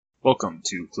Welcome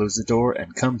to Close the Door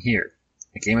and Come Here,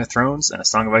 a Game of Thrones and a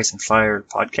Song of Ice and Fire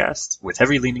podcast with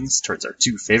heavy leanings towards our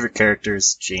two favorite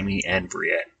characters, Jaime and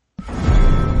Brienne. There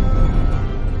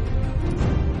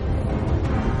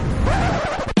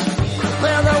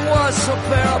was a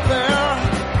bear,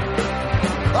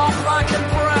 all black and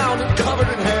brown and covered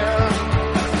in hair.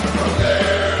 From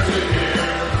there to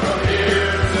here, from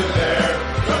here to there,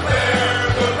 the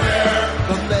bear,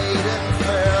 the maiden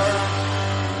fair.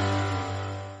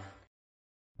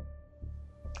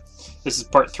 This is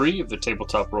part 3 of the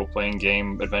tabletop role-playing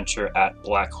game adventure at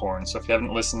Blackhorn. So if you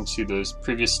haven't listened to those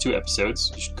previous 2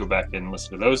 episodes, you should go back and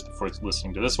listen to those before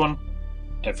listening to this one.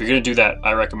 And if you're going to do that,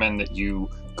 I recommend that you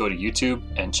go to YouTube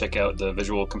and check out the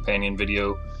visual companion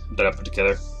video that I put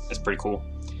together. It's pretty cool.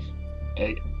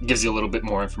 It gives you a little bit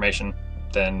more information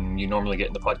than you normally get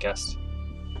in the podcast.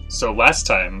 So last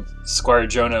time, Squire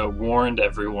Jonah warned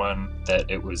everyone that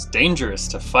it was dangerous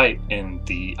to fight in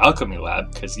the alchemy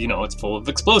lab because, it's full of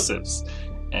explosives.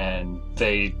 And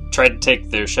they tried to take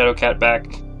their Shadowcat back.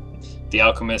 The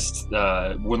alchemist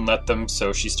wouldn't let them,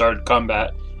 so she started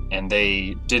combat, and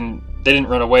they didn't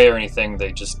run away or anything.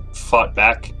 They just fought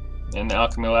back in the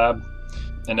alchemy lab.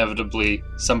 Inevitably,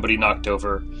 somebody knocked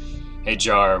over a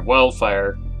jar of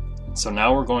wildfire. So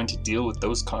now we're going to deal with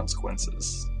those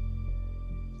consequences.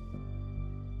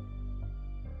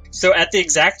 So at the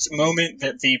exact moment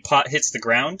that the pot hits the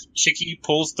ground, Chicky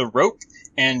pulls the rope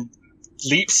and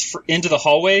leaps into the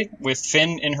hallway with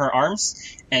Finn in her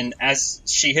arms. And as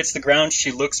she hits the ground,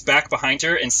 she looks back behind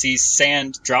her and sees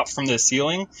sand drop from the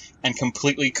ceiling and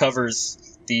completely covers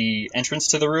the entrance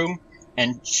to the room.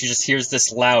 And she just hears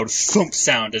this loud thump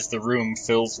sound as the room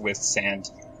fills with sand.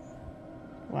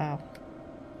 Wow.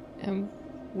 And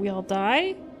we all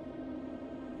die?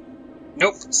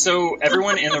 Nope. So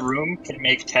everyone in the room can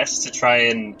make tests to try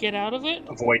and get out of it?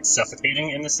 Avoid suffocating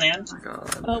in the sand. Oh my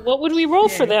God. What would we roll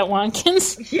for that,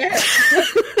 Watkins? Yeah.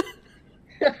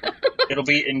 It'll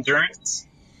be endurance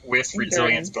with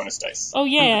resilience bonus dice. Oh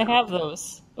yeah, I have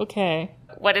those. Okay.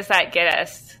 What does that get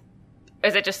us?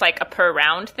 Is it just like a per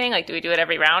round thing? Like, do we do it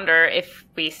every round? Or if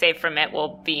we save from it,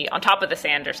 we'll be on top of the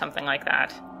sand or something like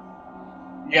that?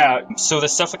 Yeah, so the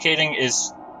suffocating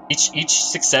is... Each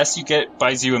success you get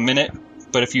buys you a minute,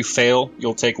 but if you fail,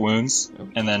 you'll take wounds.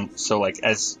 And then,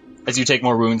 as you take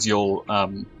more wounds, you'll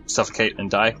suffocate and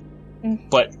die.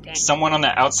 But Dang. someone on the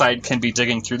outside can be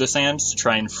digging through the sand to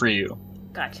try and free you.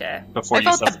 Gotcha. Before What you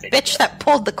about the suffocate. bitch that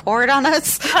pulled the cord on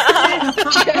us?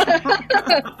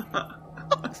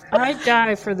 I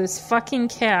die for this fucking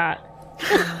cat.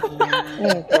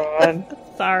 Oh God.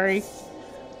 Sorry.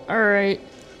 Alright.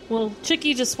 Well,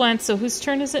 Chicky just went, so whose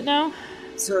turn is it now?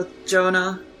 So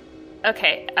Jonah.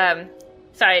 Okay,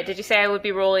 sorry, did you say I would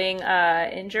be rolling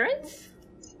endurance?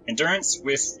 Endurance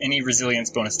with any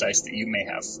resilience bonus dice that you may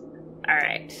have.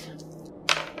 Alright.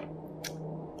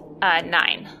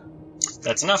 9.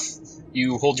 That's enough.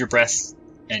 You hold your breath,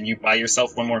 and you buy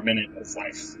yourself one more minute of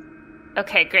life.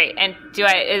 Okay, great. And do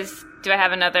I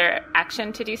have another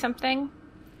action to do something?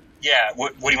 Yeah,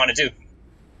 what do you want to do?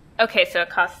 Okay, so it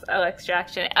costs an extra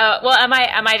action. Well, am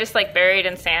I just like buried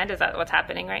in sand? Is that what's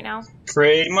happening right now?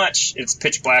 Pretty much. It's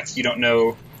pitch black. You don't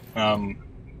know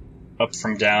up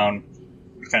from down.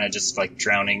 You're kind of just like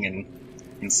drowning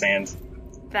in sand.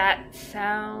 That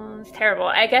sounds terrible.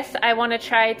 I guess I want to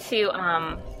try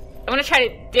to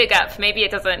dig up. Maybe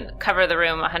it doesn't cover the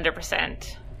room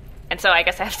 100%. And so I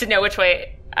guess I have to know which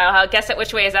way. I'll guess at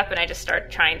which way is up, and I just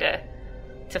start trying to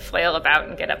flail about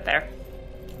and get up there.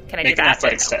 Can I Make do an that?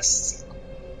 athletics test.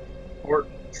 Or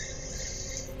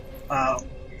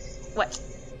What?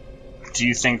 do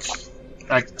you think...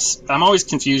 I'm always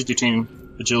confused between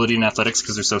agility and athletics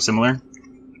because they're so similar.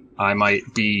 I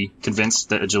might be convinced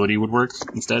that agility would work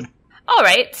instead. All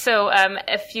right. So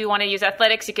if you want to use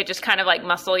athletics, you could just kind of like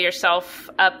muscle yourself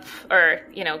up, or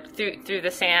through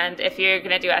the sand. If you're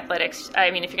going to do athletics,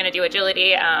 if you're going to do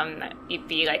agility, you'd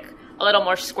be like a little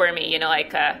more squirmy.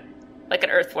 Like an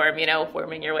earthworm,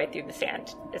 worming your way through the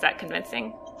sand. Is that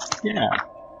convincing? Yeah.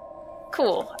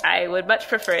 Cool. I would much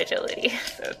prefer agility.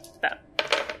 So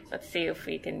let's see if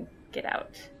we can get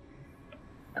out.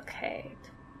 Okay.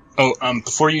 Oh,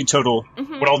 before you total,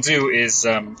 what I'll do is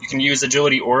you can use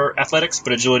agility or athletics,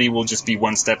 but agility will just be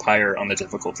one step higher on the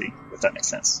difficulty, if that makes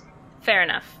sense. Fair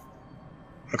enough.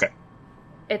 Okay.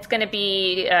 It's going to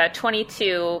be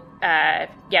 22.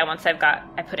 Once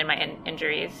I put in my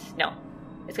injuries. No,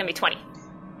 it's going to be 20.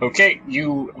 Okay,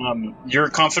 you're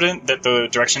confident that the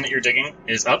direction that you're digging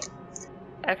is up.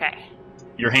 Okay.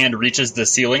 Your hand reaches the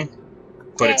ceiling,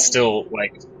 but it's still,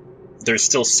 there's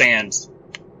still sand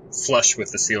flush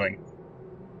with the ceiling.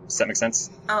 Does that make sense?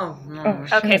 Oh, no.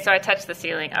 Okay, so I touched the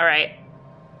ceiling. All right.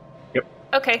 Yep.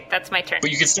 Okay, that's my turn.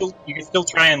 But you can still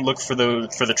try and look for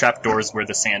the trap doors where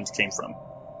the sand came from.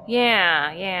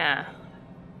 Yeah.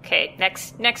 Okay,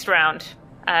 next round.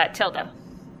 Tilda.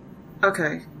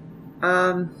 Okay.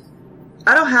 I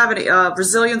don't have any.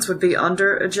 Resilience would be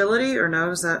under agility, or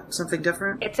no? Is that something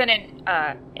different? It's an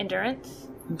endurance.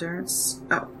 Endurance?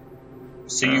 Oh.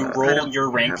 So you I roll don't your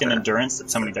rank have in that. endurance.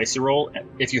 That's how many dice you roll.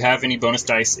 If you have any bonus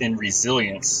dice in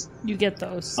resilience, You get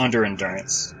those. under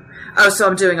endurance. Oh, so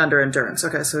I'm doing under endurance.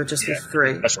 Okay, so it'd just be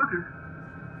 3. That's right.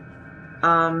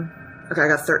 Okay, I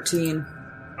got 13.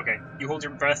 Okay, you hold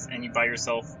your breath and you buy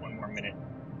yourself 1 more minute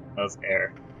of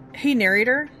air. Hey,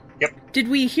 narrator. Yep. Did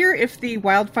we hear if the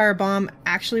wildfire bomb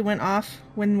actually went off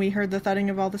when we heard the thudding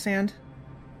of all the sand?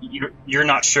 You're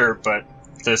not sure, but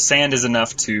the sand is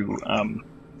enough to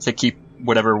keep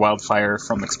whatever wildfire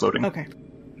from exploding. Okay.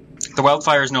 The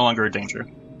wildfire is no longer a danger.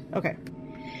 Okay.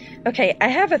 Okay, I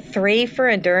have a 3 for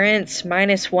endurance,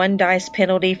 minus 1 dice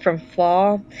penalty from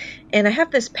flaw, and I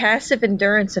have this passive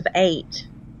endurance of 8.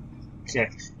 Okay,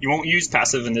 you won't use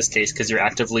passive in this case because you're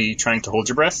actively trying to hold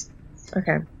your breath.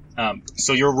 Okay.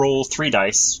 So you'll roll 3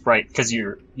 dice, right? Because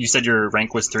you said your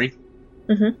rank was 3?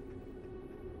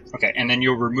 Mm-hmm. Okay, and then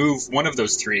you'll remove one of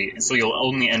those 3, and so you'll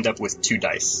only end up with 2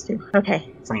 dice Okay.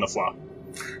 from the flaw.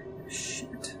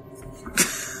 Shit.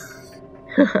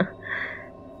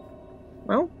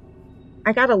 Well,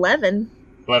 I got 11.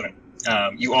 11.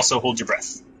 You also hold your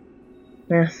breath.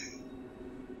 Yeah.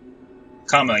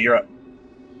 Kama, you're up.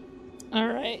 All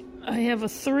right. I have a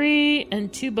 3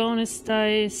 and 2 bonus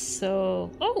dice,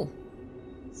 so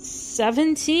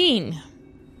 17.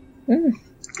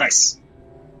 Nice.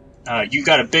 You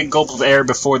got a big gulp of air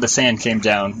before the sand came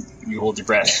down. You hold your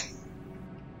breath.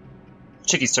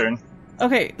 Chicky's turn.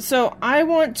 Okay, so I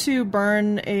want to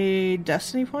burn a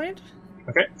destiny point.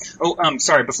 Okay. Oh,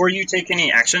 sorry. Before you take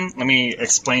any action, let me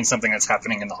explain something that's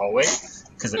happening in the hallway,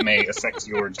 because it may affect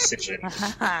your decision.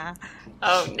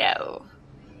 Oh no.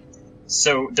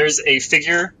 So there's a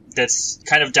figure that's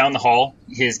kind of down the hall.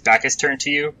 His back is turned to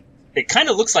you. It kind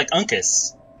of looks like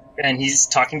Uncas. And he's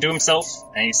talking to himself,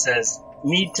 and he says,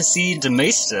 "Need to see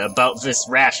Demesta about this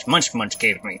rash Munch Munch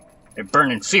gave me. They're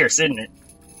burning fierce, isn't it?"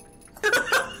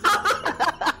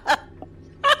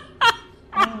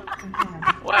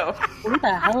 Whoa. Who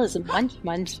the hell is a Munch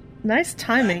Munch? Nice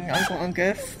timing, Uncle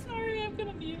Uncas. Sorry, I'm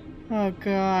gonna mute. Oh,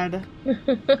 God.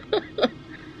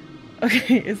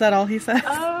 Okay, is that all he said?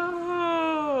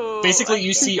 Oh. Basically,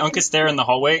 you see Uncas there in the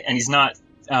hallway, and he's not...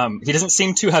 he doesn't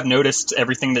seem to have noticed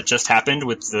everything that just happened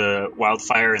with the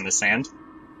wildfire and the sand.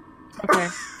 Okay.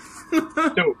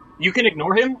 So, you can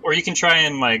ignore him, or you can try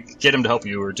and, get him to help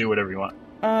you, or do whatever you want.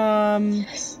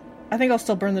 I think I'll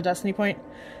still burn the destiny point.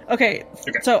 Okay,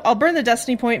 so I'll burn the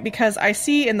destiny point because I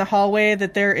see in the hallway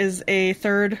that there is a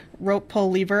third rope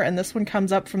pull lever, and this one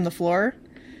comes up from the floor.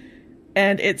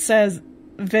 And it says,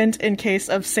 vent in case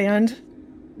of sand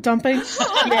dumping.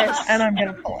 Yes. And I'm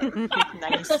gonna pull it.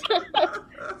 Nice.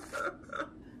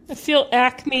 I feel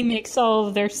Acme makes all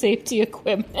of their safety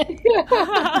equipment.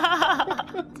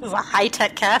 This is a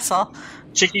high-tech castle.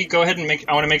 Chicky, go ahead and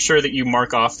I want to make sure that you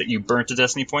mark off that you burnt a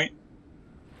destiny point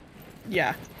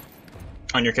Yeah.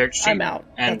 on your character sheet. I'm out.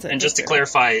 And, That's it. and just to That's it.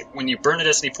 clarify, when you burn a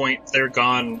destiny point, they're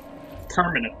gone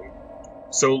permanently.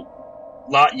 So,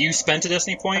 Lot, you spent a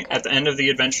destiny point. Okay. At the end of the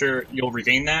adventure, you'll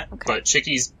regain that. Okay. But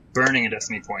Chicky's burning a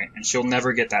destiny point, and she'll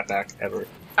never get that back, ever.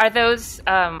 Are those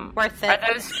Worth it.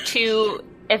 Are those two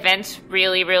events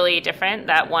really, really different?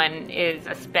 That one is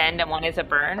a spend and one is a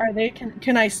burn? Are they?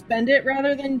 Can I spend it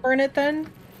rather than burn it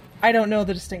then? I don't know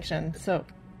the distinction, so...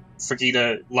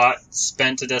 Frigida, Lot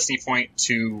spent a destiny point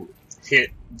to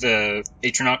hit the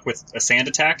Atronach with a sand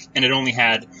attack, and it only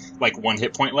had, 1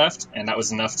 hit point left, and that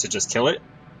was enough to just kill it.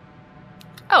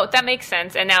 Oh, that makes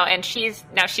sense. And she's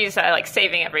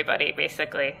saving everybody,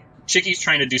 basically. Chicky's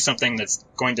trying to do something that's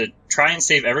going to try and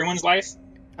save everyone's life.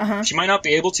 Uh-huh. She might not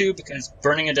be able to, because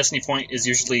burning a destiny point is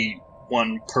usually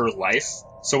 1 per life.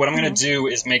 So what I'm going to do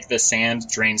is make the sand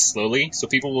drain slowly, so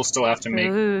people will still have to make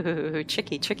Ooh,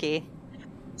 tricky.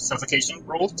 suffocation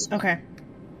rolls, Okay.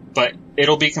 but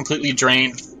it'll be completely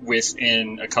drained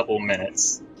within a couple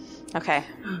minutes. Okay.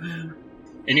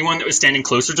 Anyone that was standing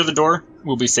closer to the door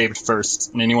will be saved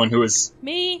first, and anyone who was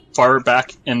Me? far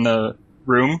back in the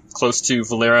room, close to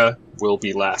Valera, will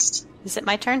be last. Is it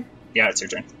my turn? Yeah, it's your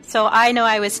turn. So I know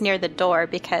I was near the door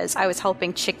because I was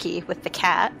helping Chicky with the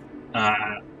cat.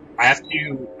 I have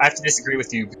to disagree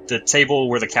with you. The table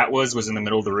where the cat was in the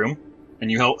middle of the room,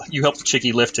 and you helped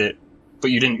Chicky lift it,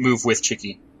 but you didn't move with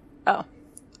Chicky. Oh.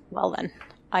 Well then.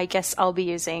 I guess I'll be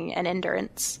using an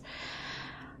endurance.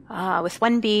 With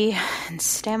 1B and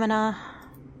stamina,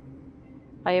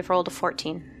 I have rolled a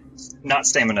 14. Not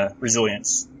stamina,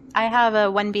 resilience. I have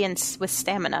a 1B with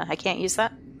stamina. I can't use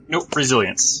that? Nope,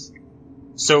 resilience.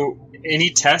 So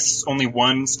any tests, only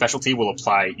one specialty will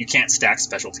apply. You can't stack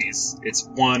specialties. It's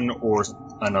one or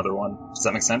another one. Does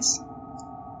that make sense?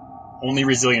 Only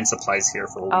resilience applies here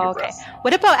for holding your breath.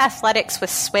 What about athletics with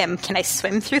swim? Can I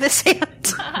swim through the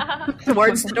sand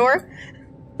towards the door?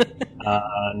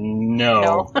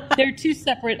 No. They're two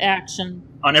separate actions.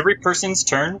 On every person's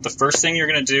turn, the first thing you're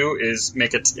going to do is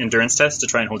make an endurance test to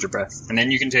try and hold your breath. And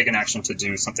then you can take an action to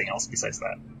do something else besides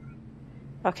that.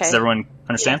 Okay. Does everyone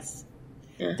understand? Yes.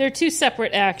 Yeah. They're two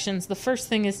separate actions. The first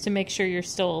thing is to make sure you're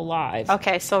still alive.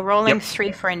 Okay, so rolling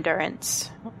 3 for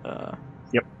endurance.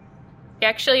 Yep.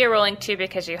 Actually, you're rolling 2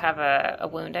 because you have a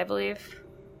wound, I believe.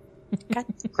 God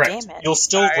Correct. damn it. You'll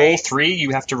still roll 3.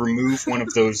 You have to remove one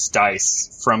of those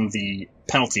dice from the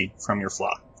penalty from your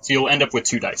flaw. So you'll end up with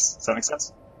 2 dice. Does that make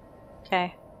sense?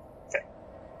 Okay.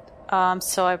 Okay.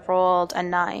 So I've rolled a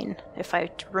 9 if I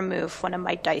remove one of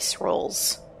my dice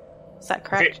rolls. Is that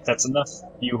correct? Okay, that's enough.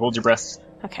 You hold your breath.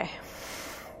 Okay.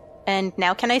 And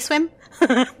now can I swim?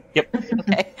 Yep.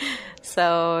 Okay.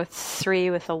 So 3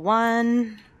 with a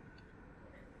 1.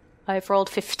 I've rolled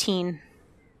 15.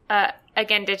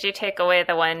 Again, did you take away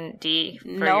the 1d for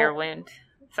No. your wound?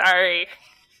 Sorry.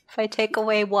 If I take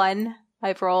away 1,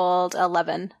 I've rolled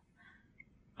 11.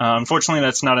 Unfortunately,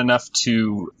 that's not enough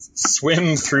to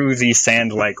swim through the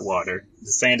sand-like water.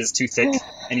 The sand is too thick,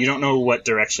 and you don't know what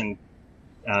direction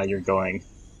you're going.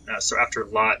 So after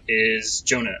Lot is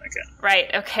Jonah again. Right.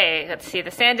 Okay. Let's see.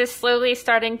 The sand is slowly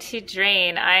starting to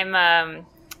drain. I'm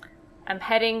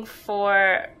heading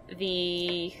for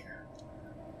the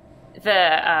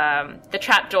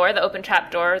trap door, the open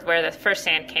trap door where the first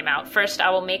sand came out. First, I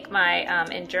will make my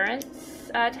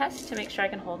endurance test to make sure I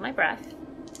can hold my breath.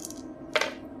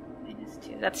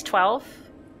 -2. That's 12.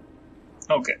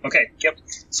 Okay, yep.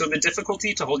 So the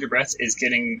difficulty to hold your breath is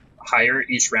getting higher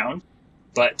each round,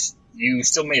 but you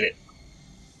still made it.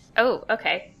 Oh,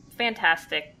 okay.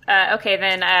 Fantastic. Okay,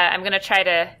 then I'm going to try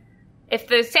to... If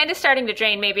the sand is starting to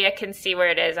drain, maybe I can see where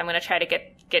it is. I'm going to try to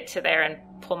get to there and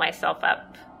pull myself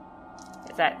up.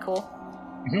 Is that cool?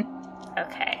 Mm-hmm.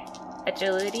 Okay.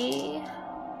 Agility...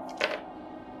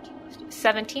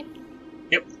 17.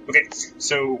 Yep, okay.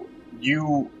 So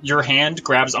your hand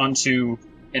grabs onto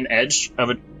an edge of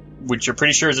it, which you're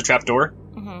pretty sure is a trapdoor,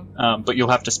 but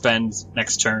you'll have to spend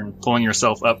next turn pulling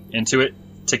yourself up into it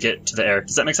to get to the air.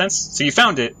 Does that make sense? So you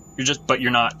found it, but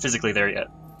you're not physically there yet.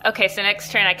 Okay, so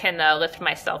next turn I can lift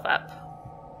myself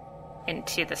up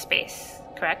into the space,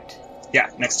 correct? Yeah,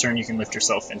 next turn you can lift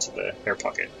yourself into the air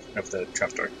pocket of the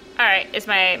trapdoor. Alright, is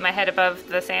my head above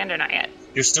the sand or not yet?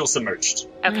 You're still submerged.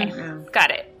 Okay,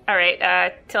 got it. Alright,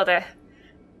 Tilda.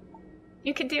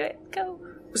 You can do it. Go.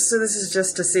 So this is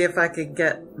just to see if I could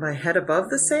get my head above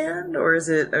the sand? Or is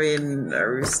it,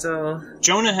 are we still...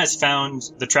 Jonah has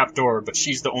found the trapdoor, but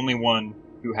she's the only one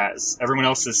who has. Everyone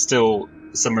else is still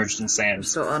submerged in sand.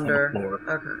 Still under. On the floor.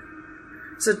 Okay.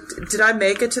 So did I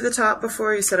make it to the top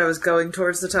before? You said I was going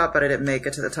towards the top, but I didn't make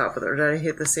it to the top of it. Or did I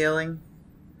hit the ceiling?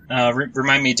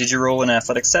 Remind me, did you roll an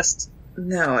athletics test?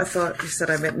 No, I thought you said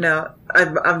I made... No,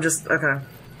 I'm just... Okay.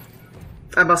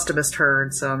 I must have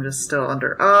misheard, so I'm just still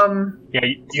under. Yeah,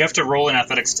 you have to roll in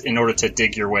athletics in order to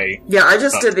dig your way. Yeah, I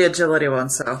just did the agility one,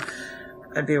 so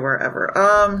I'd be wherever.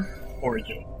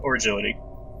 Or agility.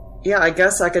 Yeah, I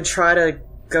guess I could try to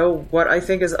go what I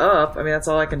think is up. I mean, that's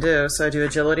all I can do. So I do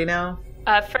agility now?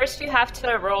 First you have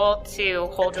to roll to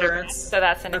hold your breath, so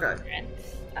that's an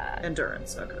endurance.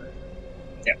 Endurance, okay.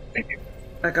 Yeah, thank you.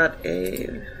 I got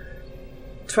a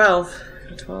 12.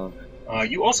 A 12.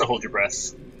 You also hold your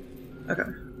breath. Okay.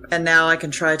 And now I can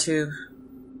try to...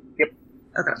 Yep.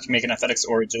 Okay. You can make an athletics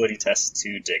or agility test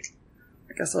to dig.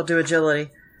 I guess I'll do agility.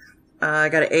 I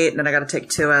got an 8, and then I got to take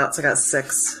 2 out, so I got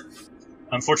 6.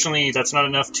 Unfortunately, that's not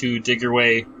enough to dig your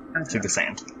way through the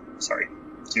sand. Sorry.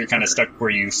 So you're kind of stuck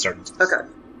where you started. Okay.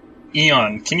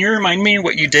 Eon, can you remind me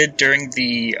what you did during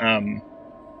the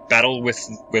battle with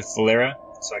Valera,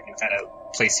 so I can kind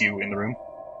of place you in the room?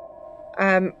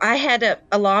 I had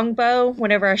a longbow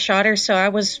whenever I shot her, so I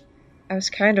was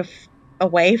kind of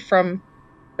away from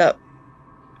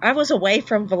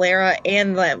Valera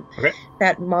and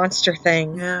that monster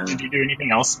thing. Yeah. Did you do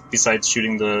anything else besides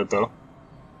shooting the bow?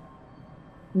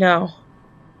 No.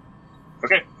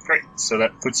 Okay, great. So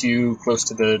that puts you close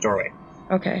to the doorway.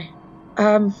 Okay.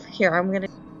 Here, I'm gonna...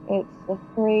 It's a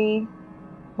 3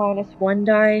 minus 1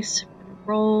 dice.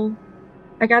 Roll.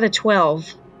 I got a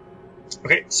 12.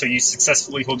 Okay, so you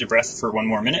successfully hold your breath for 1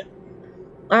 more minute.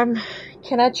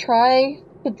 Can I try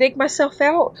To dig myself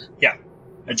out? Yeah.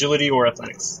 Agility or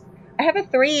athletics. I have a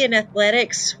 3 in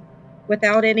athletics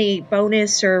without any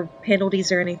bonus or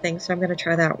penalties or anything, so I'm going to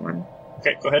try that one.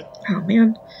 Okay, go ahead. Oh,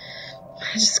 man.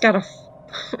 I just got a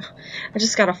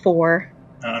 4.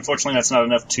 Unfortunately, that's not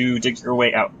enough to dig your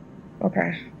way out.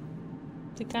 Okay.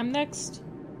 I think I'm next.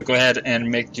 Go ahead and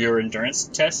make your endurance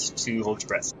test to hold your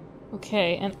breath.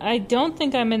 Okay, and I don't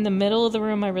think I'm in the middle of the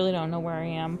room. I really don't know where I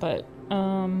am, but,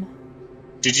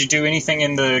 Did you do anything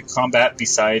in the combat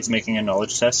besides making a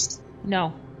knowledge test?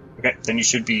 no. Okay, then you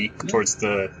should be towards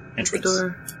the entrance.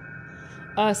 The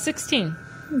door. 16.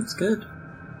 That's good.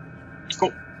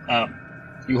 Cool.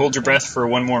 You hold your breath for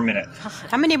 1 more minute.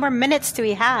 How many more minutes do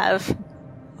we have?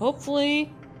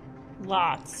 Hopefully,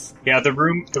 lots. Yeah, the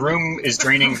room is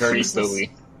draining very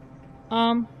slowly.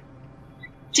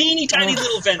 Teeny tiny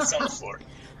little vents on the floor.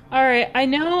 Alright, I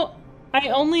know I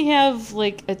only have,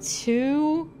 like, a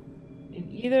 2 in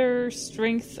either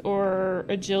strength or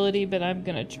agility, but I'm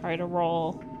gonna try to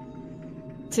roll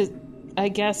to, I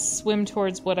guess, move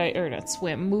towards what I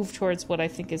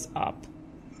think is up.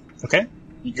 Okay.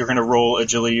 You're going to roll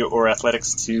agility or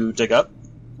athletics to dig up.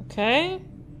 Okay.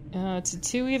 It's a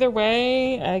 2 either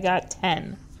way. I got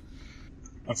 10.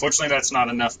 Unfortunately, that's not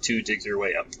enough to dig your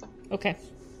way up. Okay.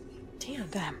 Damn,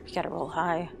 you gotta roll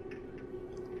high.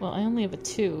 Well, I only have a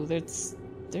 2.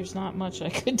 There's not much I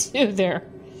could do there.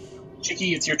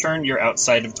 Chicky, it's your turn. You're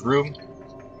outside of the room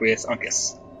with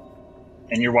Uncas.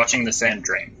 And you're watching the sand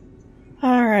drain.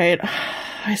 Alright.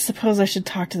 I suppose I should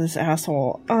talk to this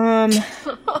asshole.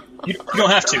 You don't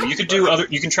have to. You could do other.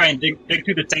 You can try and dig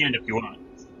through the sand if you want.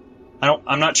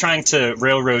 I'm not trying to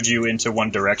railroad you into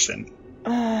one direction.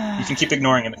 You can keep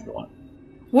ignoring him if you want.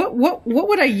 What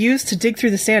would I use to dig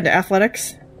through the sand?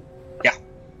 Athletics? Yeah.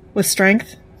 With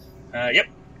strength? Yep.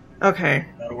 Okay.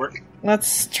 That'll work.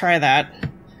 Let's try that.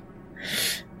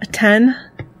 A 10.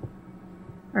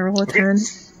 I roll a 10.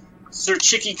 Sir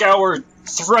Chicky Gower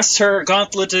thrusts her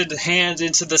gauntleted hand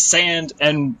into the sand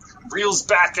and reels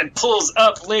back and pulls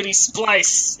up Lady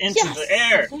Splice into the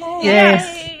air.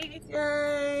 Yay.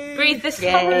 Breathe this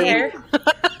air.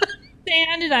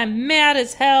 Sand, and I'm mad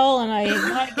as hell, and I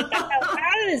want to get the hell out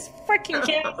of this freaking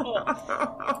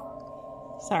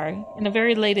castle. Sorry. In a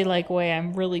very ladylike way,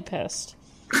 I'm really pissed.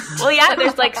 Well, yeah,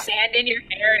 there's like sand in your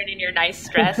hair and in your nice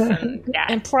dress, and yeah.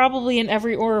 And probably in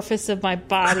every orifice of my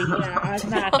body. Yeah, I'm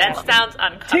not That sounds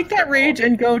uncomfortable. Take that rage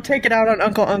and go take it out on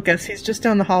Uncle Uncas. He's just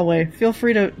down the hallway. Feel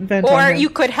free to vent on Or him. you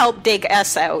could help dig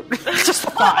S out. Just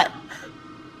a thought.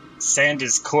 Sand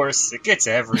is coarse. It gets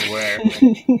everywhere.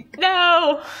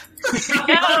 No!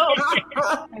 No!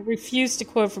 I refuse to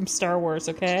quote from Star Wars,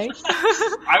 okay?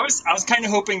 I was kind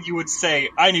of hoping you would say,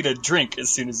 I need a drink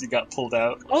as soon as you got pulled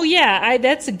out. Oh yeah,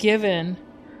 that's a given.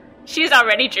 She's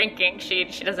already drinking. She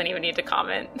doesn't even need to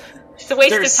comment. It's a waste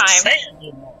There's of time. sand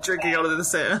in there. Drinking out of the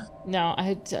sand. No,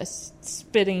 I just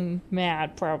spitting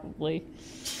mad, probably.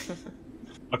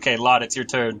 Okay, Lot, it's your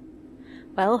turn.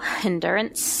 Well,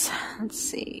 endurance. Let's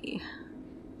see.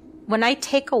 When I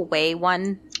take away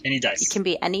one, Any dice. it can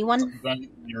be anyone?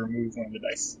 You remove one of the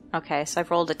dice. Okay, so I've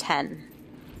rolled a 10.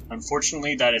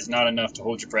 Unfortunately, that is not enough to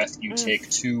hold your breath. You take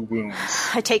 2 wounds.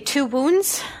 I take 2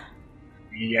 wounds?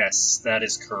 Yes, that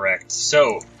is correct.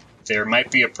 So, there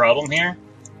might be a problem here.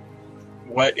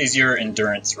 What is your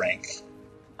endurance rank?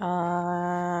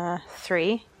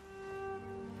 3.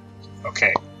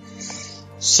 Okay.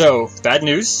 So, bad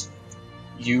news.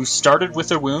 You started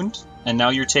with a wound, and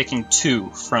now you're taking 2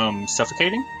 from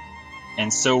suffocating.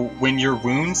 And so, when your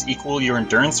wounds equal your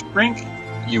endurance rank,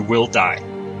 you will die.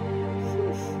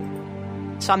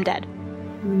 So I'm dead.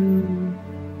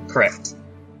 Correct.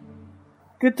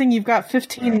 Good thing you've got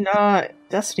 15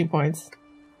 destiny points.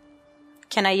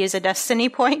 Can I use a destiny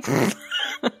point?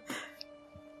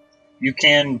 You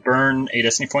can burn a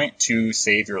destiny point to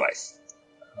save your life.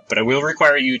 But I will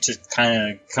require you to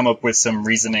kind of come up with some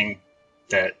reasoning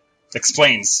that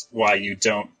explains why you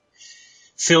don't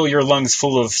fill your lungs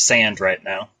full of sand right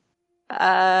now.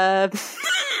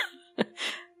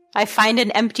 I find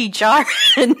an empty jar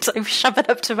and I shove it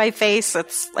up to my face.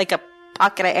 It's like a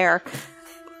pocket of air.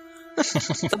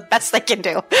 It's the best I can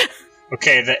do.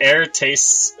 Okay, the air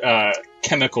tastes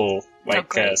chemical,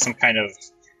 like some kind of...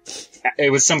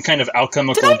 It was some kind of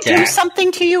alchemical Did I do gas.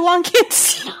 something to you,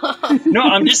 Wonkins? No,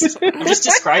 I'm just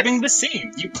describing the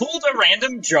scene. You pulled a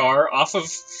random jar off of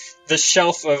the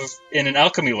shelf in an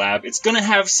alchemy lab. It's going to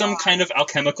have some kind of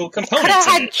alchemical Could components have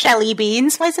in had it. jelly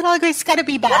beans. Why is it always got to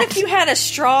be bad? What if you had a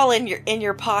straw in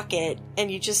your pocket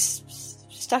and you just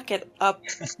stuck it up?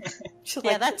 To,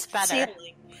 Yeah, that's better.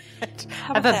 ceiling? I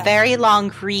have a very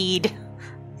long reed.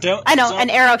 I know, an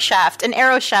arrow shaft,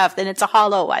 and it's a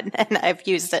hollow one, and I've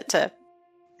used it to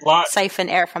siphon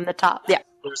air from the top. Yeah.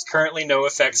 There's currently no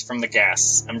effects from the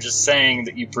gas. I'm just saying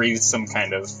that you breathe some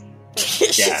kind of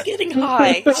She's gas. getting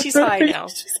high. She's high now.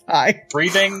 She's high.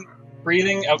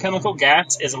 Breathing alchemical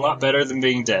gas is a lot better than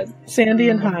being dead. Sandy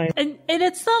and high. And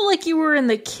it's not like you were in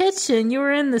the kitchen. You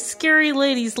were in the scary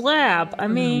lady's lab. I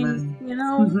mean, you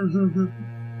know.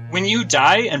 When you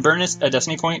die and burn a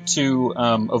destiny point to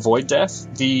avoid death,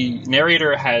 the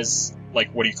narrator has,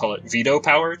 like, what do you call it, veto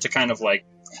power to kind of, like,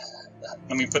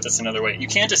 let me put this another way. You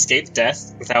can't escape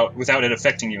death without it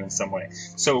affecting you in some way.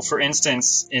 So, for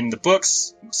instance, in the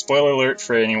books, spoiler alert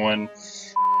for anyone,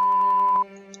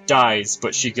 dies,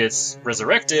 but she gets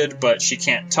resurrected, but she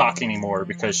can't talk anymore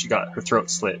because she got her throat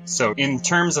slit. So, in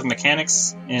terms of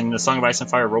mechanics in the Song of Ice and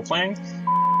Fire role-playing,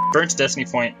 burnt destiny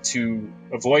point to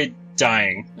avoid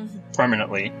dying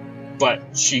permanently,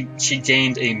 but she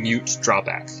gained a mute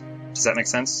drawback. Does that make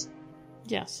sense?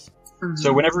 Yes.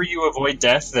 So whenever you avoid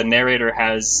death, the narrator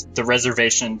has the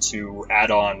reservation to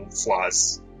add on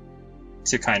flaws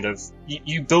to kind of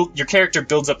your character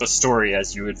builds up a story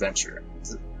as you adventure.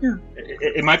 Yeah.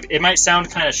 It might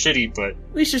sound kind of shitty, but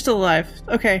At least you're still alive.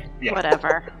 Okay. yeah.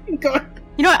 Whatever. Go on.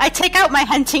 You know what? I take out my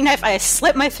hunting knife, I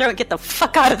slit my throat, and get the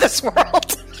fuck out of this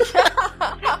world.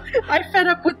 I'm fed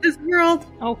up with this world.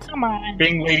 Oh, come on.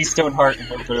 Being Lady Stoneheart is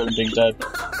better than being dead.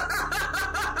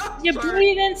 You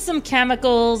breathe in some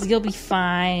chemicals, you'll be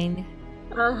fine.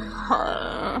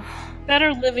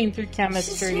 Better living through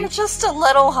chemistry. You're just a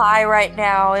little high right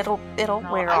now. It'll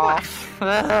wear off.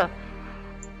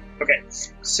 Okay,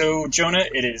 so Jonah,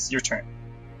 it is your turn.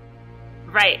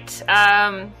 Right.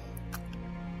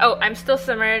 Oh, I'm still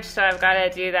submerged, so I've got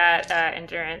to do that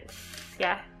endurance.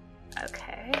 Yeah.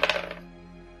 Okay.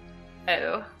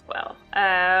 Oh, well.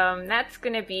 That's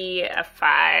going to be a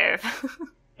 5.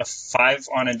 A 5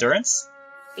 on endurance?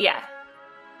 Yeah.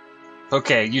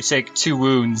 Okay, you take 2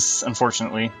 wounds,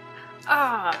 unfortunately.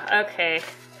 Ah, okay.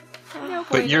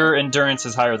 But your endurance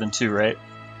is higher than 2, right?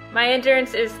 My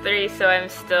endurance is 3, so I'm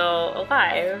still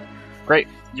alive. Great.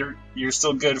 You're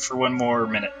still good for 1 more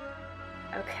minute.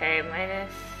 Okay,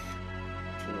 minus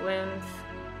 2 wounds.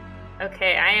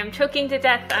 Okay, I am choking to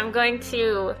death. I'm going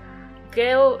to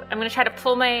try to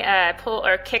pull my pull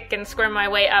or kick and squirm my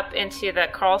way up into the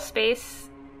crawl space.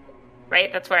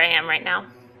 Right, that's where I am right now.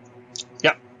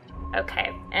 Yep.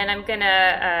 Okay, and I'm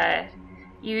gonna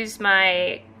use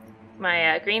my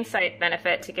green sight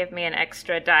benefit to give me an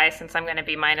extra die since I'm gonna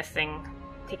be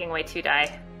taking away 2 die.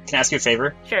 Can I ask you a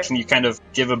favor? Sure. Can you kind of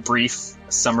give a brief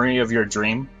summary of your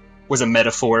dream? Was a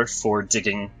metaphor for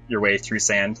digging your way through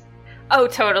sand? Oh,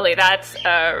 totally. That's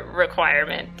a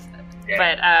requirement. Yeah.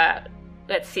 But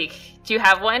let's see. Do you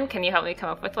have one? Can you help me come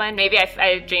up with one? Maybe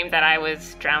I dreamed that I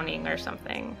was drowning or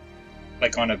something.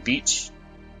 Like on a beach?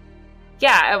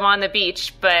 Yeah, I'm on the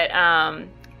beach, but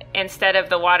instead of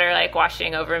the water like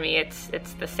washing over me, it's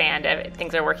the sand.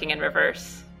 Things are working in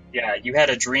reverse. Yeah, you had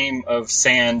a dream of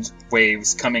sand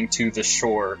waves coming to the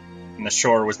shore, and the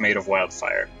shore was made of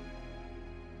wildfire.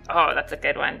 Oh, that's a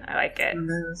good one. I like it.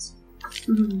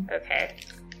 Okay.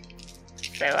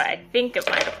 So I think it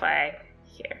might apply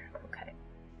here. Okay.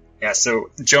 Yeah,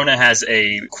 so Jonah has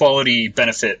a quality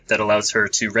benefit that allows her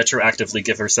to retroactively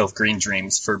give herself green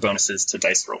dreams for bonuses to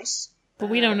dice rolls. But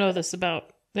we don't know this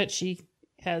about that she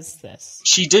has this.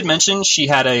 She did mention she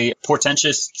had a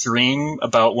portentous dream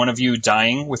about one of you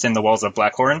dying within the walls of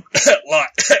Blackhorn. Lot.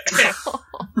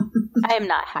 I am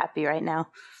not happy right now.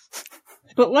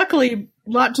 But luckily,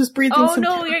 Lot just breathed in Oh some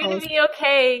no, you're gonna chemicals. be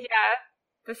okay. Yeah,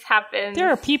 this happens. There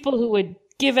are people who would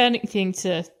give anything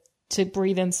to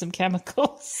breathe in some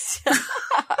chemicals.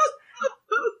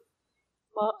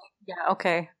 Well, yeah,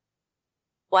 okay.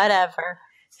 Whatever.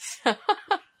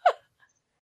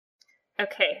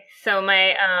 Okay, so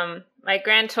my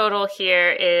grand total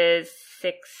here is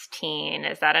 16.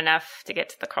 Is that enough to get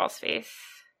to the crawl space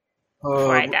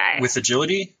before I die? With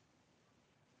agility?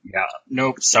 Yeah.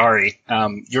 Nope, sorry.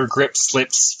 Your grip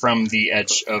slips from the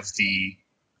edge of the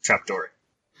trapdoor.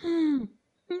 No.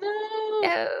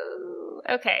 Oh,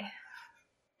 okay.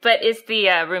 But is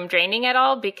the room draining at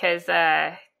all? Because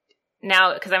I'm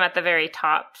at the very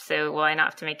top, so will I not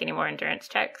have to make any more endurance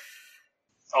checks?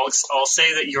 I'll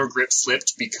say that your grip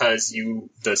slipped because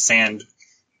the sand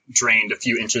drained a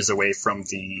few inches away from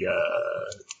the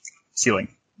ceiling.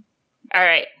 All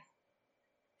right.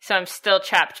 So I'm still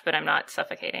trapped, but I'm not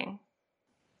suffocating.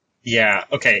 Yeah,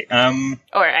 okay.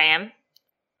 Or I am.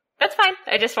 That's fine.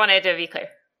 I just wanted to be clear.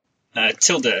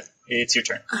 Tilda, it's your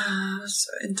turn.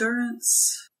 So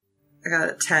endurance. I got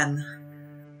a 10.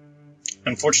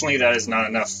 Unfortunately, that is not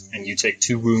enough, and you take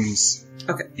 2 wounds.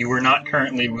 Okay. You were not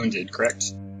currently wounded,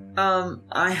 correct?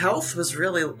 My health was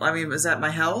really... I mean, was that my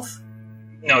health?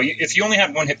 No, if you only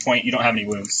have 1 hit point, you don't have any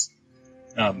wounds.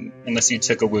 Unless you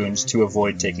took a wound to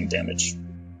avoid taking damage.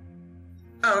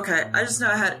 Oh, okay. I just know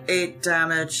I had 8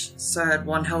 damage, so I had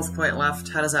 1 health point left.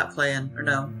 How does that play in, or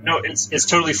no? No, it's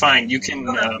totally fine. You can...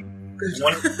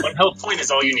 one health point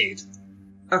is all you need.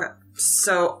 Okay.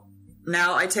 So,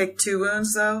 now I take 2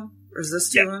 wounds, though? Or is this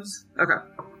 2 wounds? Okay.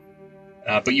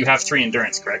 But you have 3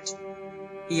 endurance, correct?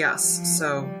 Yes,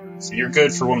 so you're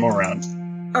good for 1 more round.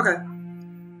 Okay.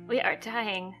 We are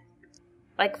dying.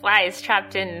 Like flies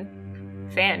trapped in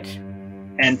sand.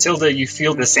 And Tilda, you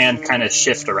feel the sand kind of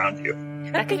shift around you.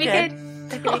 That could be good.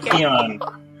 That could be good. Eon,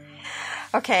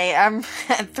 Okay, I'm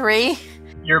at 3.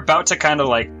 you're about to kind of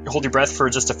like hold your breath for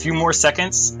just a few more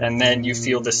seconds, and then you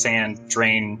feel the sand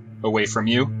drain away from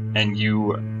you, and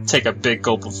you take a big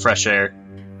gulp of fresh air,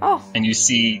 Oh, and you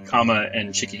see Kama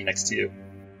and Chiki next to you.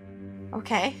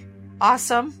 okay.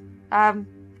 Awesome.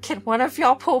 Can one of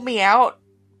y'all pull me out?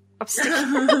 I'm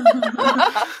sticking.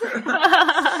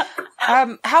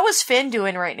 How is Finn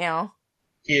doing right now?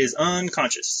 He is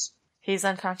unconscious. He's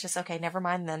unconscious. Okay, never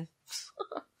mind then.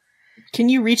 Can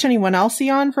you reach anyone else,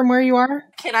 Eon, from where you are?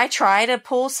 Can I try to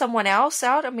pull someone else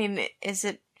out? I mean, is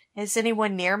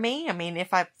anyone near me? I mean,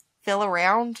 if I feel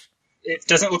around. It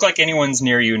doesn't look like anyone's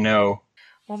near you, no.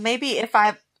 Well, maybe if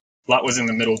Lot was in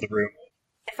the middle of the room.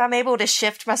 I'm able to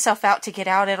shift myself out to get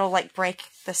out, it'll like break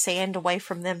the sand away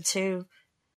from them too.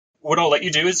 What I'll let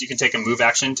you do is you can take a move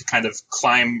action to kind of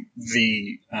climb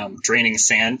the draining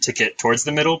sand to get towards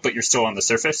the middle, but you're still on the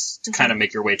surface to kind of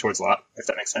make your way towards Lot, if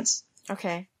that makes sense.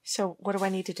 Okay, so what do I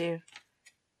need to do?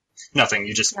 Nothing.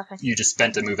 You just Nothing. you just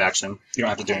spent a move action. You don't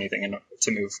have to do anything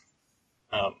to move.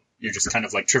 You're just kind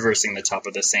of like traversing the top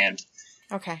of the sand.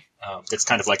 Okay. It's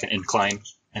kind of like an incline,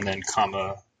 and then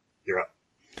Kama, you're up.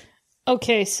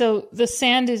 Okay, so the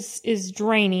sand is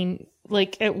draining.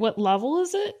 Like, at what level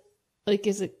is it? Like,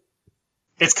 is it...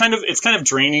 It's kind of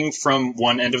draining from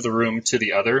one end of the room to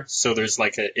the other. So there's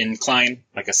like an incline,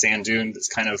 like a sand dune that's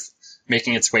kind of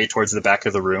making its way towards the back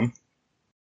of the room.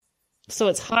 So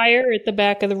it's higher at the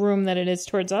back of the room than it is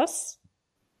towards us?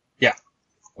 Yeah.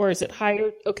 Or is it higher?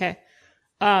 Okay.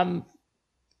 I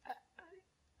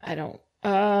don't...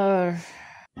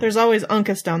 There's always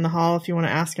Uncas down the hall if you want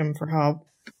to ask him for help.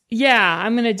 Yeah,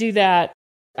 I'm going to do that.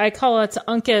 I call out to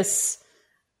Uncas.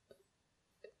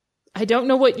 I don't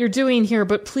know what you're doing here,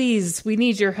 but please, we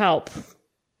need your help.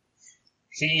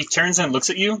 He turns and looks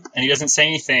at you, and he doesn't say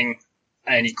anything,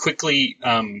 and he quickly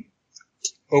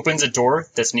opens a door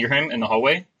that's near him in the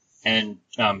hallway and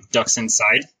ducks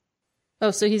inside.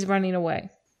 Oh, so he's running away.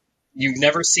 You've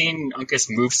never seen Uncas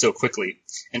move so quickly.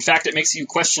 In fact, it makes you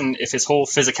question if his whole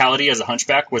physicality as a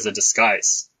hunchback was a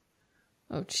disguise.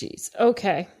 Oh, jeez.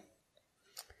 Okay.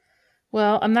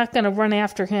 Well, I'm not going to run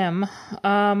after him.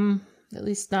 At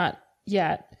least not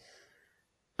yet.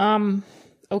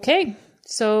 Okay.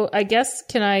 So I guess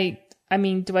do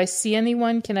I see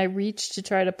anyone? Can I reach to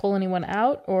try to pull anyone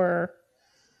out, or?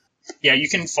 Yeah, you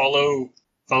can follow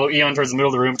Eon towards the middle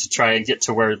of the room to try and get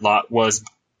to where Lot was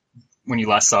when you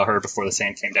last saw her before the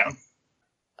sand came down.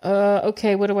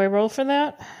 Okay. What do I roll for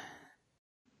that?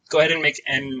 Go ahead and make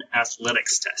an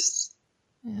athletics test.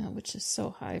 Yeah, which is so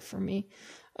high for me.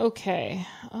 Okay.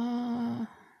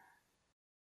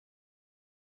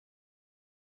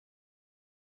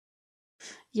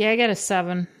 Yeah, I got a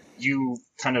 7. You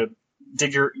kind of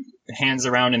dig your hands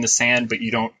around in the sand, but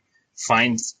you don't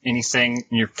find anything.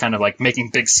 You're kind of like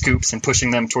making big scoops and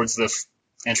pushing them towards the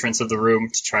entrance of the room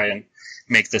to try and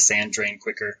make the sand drain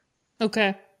quicker.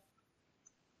 Okay.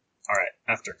 All right.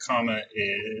 After Kama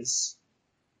is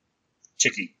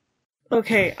Chiki.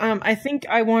 Okay, I think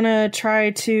I want to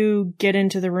try to get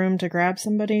into the room to grab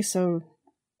somebody, so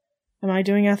am I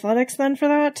doing athletics then for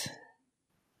that?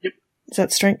 Yep. Is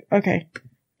that strength? Okay.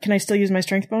 Can I still use my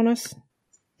strength bonus?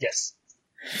 Yes.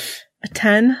 A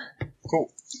 10?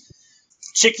 Cool.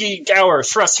 Chiki Gower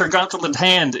thrusts her gauntleted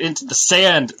hand into the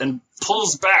sand and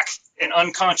pulls back an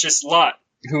unconscious Lot,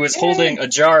 who is holding a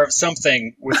jar of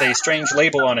something with a strange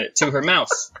label on it to her mouth.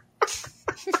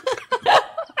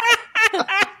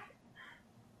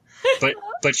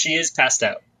 But she is passed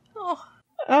out.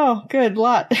 Oh, good.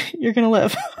 Lot, you're gonna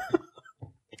live.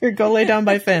 Here, go lay down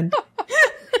by Finn.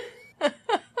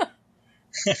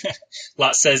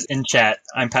 Lot says in chat,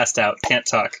 I'm passed out, can't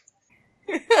talk.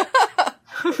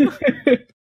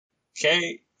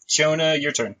 Okay, Jonah,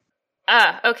 your turn.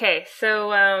 Okay,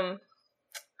 so,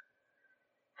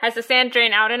 has the sand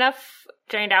drained out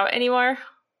anymore?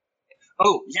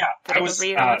 Oh, yeah, Did I was,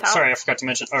 breathe on the top? sorry, I forgot to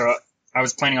mention, I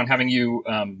was planning on having you.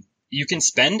 You can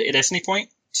spend a destiny point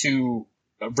to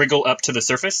wriggle up to the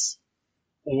surface,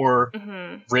 or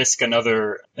risk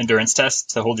another endurance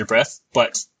test to hold your breath.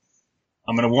 But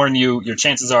I'm going to warn you: your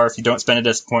chances are, if you don't spend a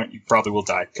destiny point, you probably will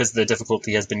die because the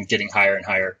difficulty has been getting higher and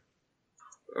higher.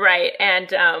 Right,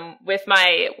 and with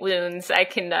my wounds, I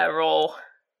can roll.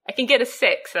 I can get a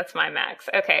 6. That's my max.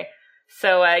 Okay,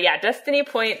 so destiny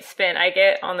point spin. I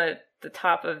get on the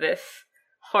top of this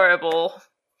horrible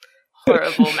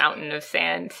mountain of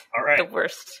sand. All right. The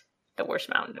worst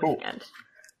mountain of sand.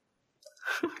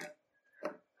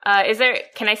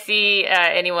 Can I see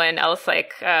anyone else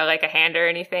like a hand or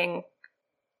anything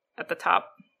at the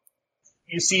top?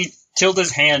 You see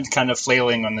Tilda's hand kind of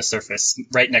flailing on the surface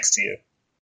right next to you.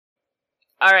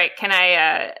 All right, can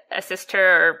I assist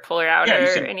her or pull her out you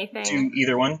or can anything? do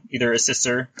either one. Either assist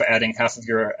her by adding half of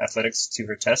your athletics to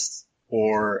her test,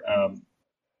 or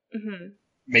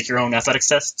make your own athletics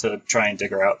test to try and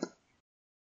dig her out.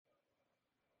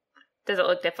 Does it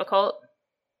look difficult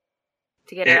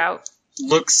to get her out?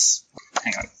 Looks...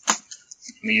 Hang on.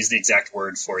 Let me use the exact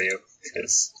word for you,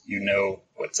 because you know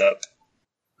what's up.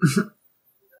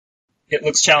 It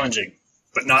looks challenging,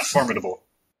 but not formidable.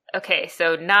 Okay,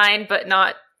 so 9, but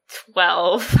not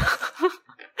 12.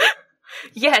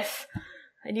 Yes!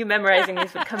 I knew memorizing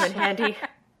these would come in handy.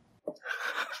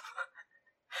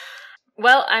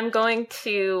 Well, I'm going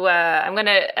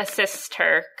to assist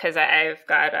her, because I've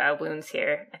got wounds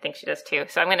here. I think she does too.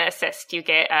 So I'm going to assist. You'll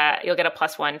get a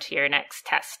 +1 to your next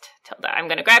test, Tilda. I'm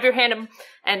going to grab your hand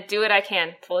and do what I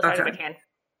can. Pull as hard as I can.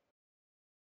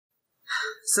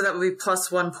 So that would be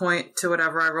 +1 point to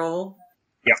whatever I roll?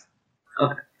 Yeah.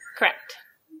 Okay. Correct.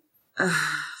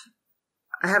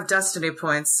 I have destiny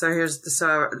points,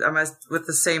 so am I with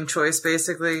the same choice,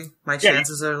 basically? My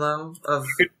chances are low of...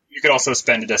 You could also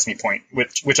spend a destiny point,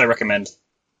 which I recommend.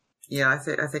 Yeah, I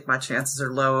think my chances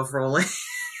are low of rolling.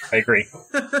 I agree.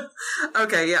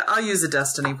 Okay, yeah, I'll use a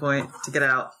destiny point to get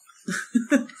out.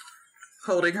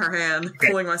 Holding her hand,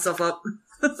 pulling myself up.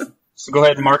 So go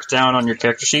ahead and mark down on your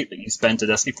character sheet that you spent a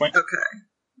destiny point. Okay.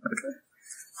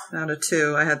 Down to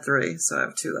 2. I had 3, so I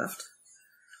have 2 left.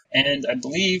 And I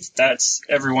believe that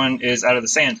everyone is out of the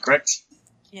sand, correct?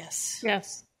 Yes.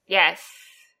 Yes.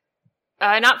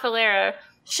 Not Valera.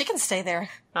 She can stay there.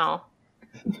 Oh.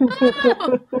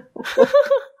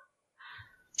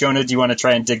 Jonah, do you want to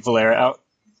try and dig Valera out?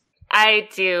 I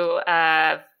do.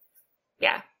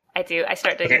 Yeah, I do. I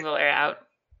start digging Valera out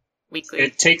weekly.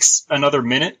 It takes another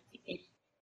minute,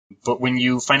 but when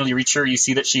you finally reach her, you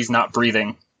see that she's not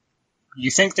breathing. You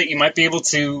think that you might be able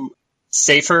to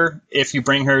save her if you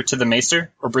bring her to the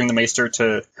Maester, or bring the Maester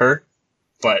to her,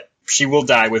 but she will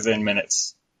die within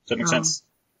minutes. Does that make sense?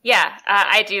 Yeah,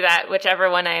 I do that. Whichever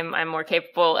one I'm more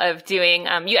capable of doing.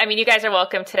 You guys are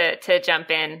welcome to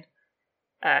jump in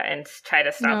and try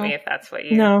to stop me if that's what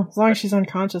you. No, as long as she's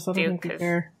unconscious, I don't think we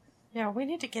care. Yeah, we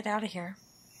need to get out of here.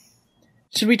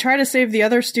 Should we try to save the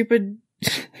other stupid,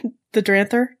 the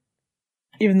Dranther,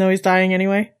 even though he's dying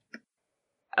anyway?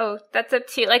 Oh, that's up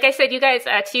to you. Like I said, you guys,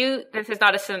 this is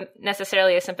not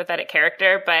necessarily a sympathetic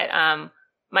character, but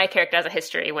my character has a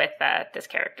history with this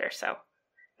character, so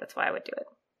that's why I would do it.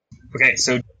 Okay,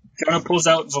 so Jonah pulls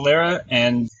out Valera,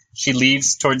 and she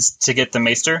leaves to get the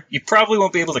Maester. You probably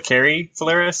won't be able to carry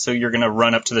Valera, so you're going to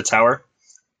run up to the tower.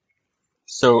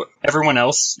 So everyone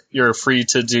else, you're free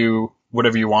to do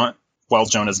whatever you want while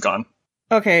Jonah's gone.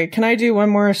 Okay, can I do one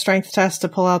more strength test to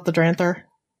pull out the Dranther?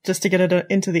 Just to get it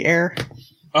into the air?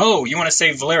 Oh, you want to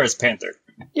save Valera's panther?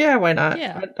 Yeah, why not?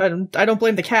 Yeah. I don't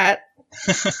blame the cat.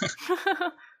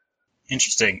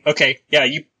 Interesting. Okay, yeah,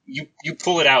 you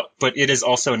pull it out, but it is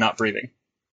also not breathing.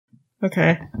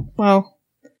 Okay, well,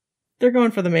 they're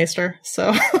going for the Maester,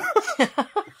 so...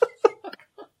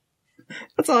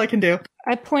 That's all I can do.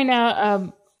 I point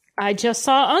out, I just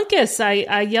saw Uncas.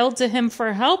 I yelled to him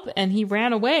for help, and he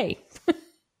ran away.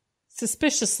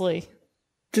 Suspiciously.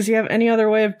 Does he have any other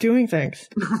way of doing things?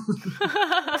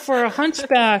 For a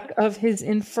hunchback of his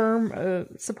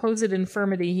supposed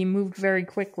infirmity, he moved very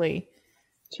quickly.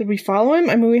 Should we follow him?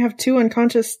 I mean, we have 2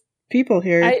 unconscious people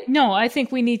here. I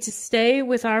think we need to stay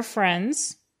with our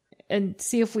friends and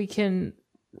see if we can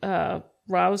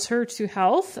rouse her to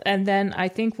health, and then I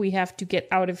think we have to get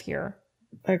out of here.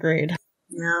 Agreed.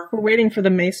 Yeah. We're waiting for the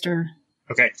Maester.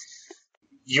 Okay.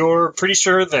 You're pretty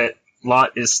sure that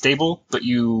Lot is stable, but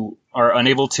you are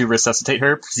unable to resuscitate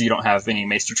her because you don't have any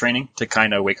Maester training to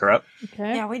kind of wake her up.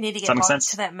 Okay. Yeah, we need to Does get that make back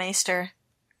sense? to that Maester.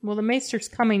 Well, the Maester's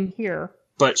coming here.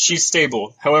 But she's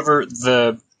stable. However,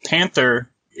 the panther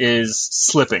is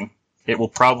slipping. It will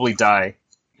probably die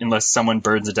unless someone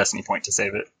burns a destiny point to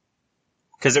save it.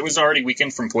 Because it was already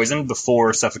weakened from poison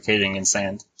before suffocating in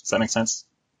sand. Does that make sense?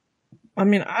 I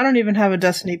mean, I don't even have a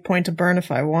destiny point to burn if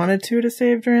I wanted to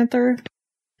save Dranther.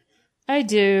 I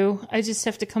do. I just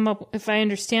have to come up, if I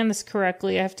understand this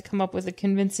correctly, I have to come up with a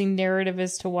convincing narrative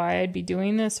as to why I'd be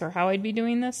doing this or how I'd be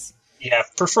doing this. Yeah,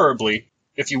 preferably.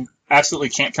 If you absolutely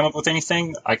can't come up with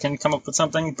anything, I can come up with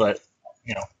something, but,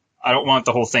 I don't want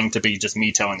the whole thing to be just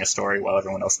me telling a story while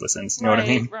everyone else listens. You know what I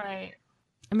mean? Right.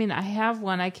 I mean, I have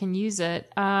one. I can use it.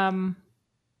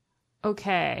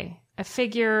 Okay. I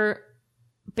figure,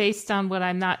 based on what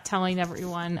I'm not telling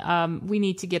everyone, we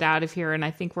need to get out of here, and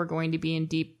I think we're going to be in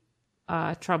deep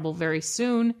trouble very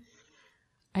soon.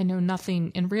 I know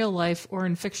nothing in real life or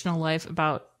in fictional life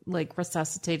about,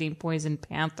 resuscitating poison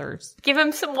panthers. Give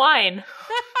him some wine.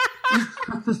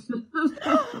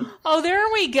 Oh, there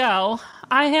we go.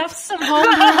 I have some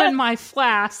homebrew in my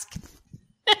flask.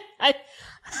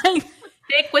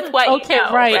 Stick with what you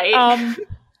know, right?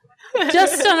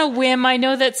 Just on a whim, I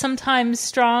know that sometimes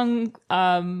strong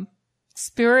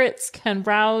spirits can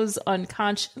rouse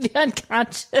the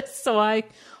unconscious, so I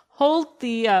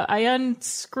I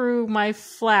unscrew my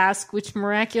flask, which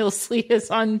miraculously is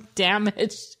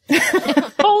undamaged,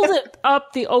 and hold it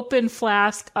up, the open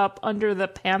flask, up under the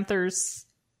panther's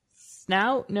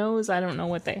snout, nose, I don't know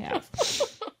what they have.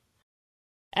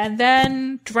 And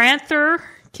then Dranther,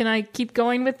 can I keep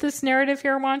going with this narrative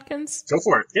here, Watkins? Go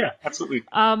for it. Yeah, absolutely.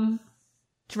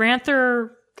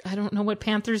 Dranther, I don't know what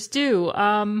panthers do.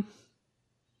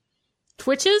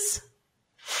 Twitches?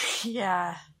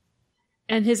 Yeah.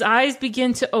 And his eyes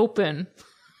begin to open.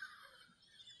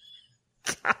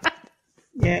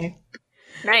 Yay.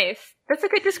 Nice. That's a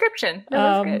good description.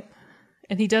 That's good.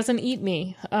 And he doesn't eat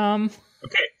me. Okay,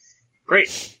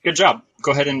 great. Good job.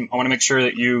 Go ahead and I want to make sure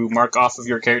that you mark off of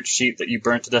your character sheet that you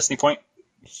burnt a destiny point.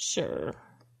 Sure.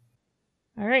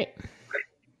 All right.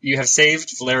 You have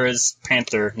saved Valera's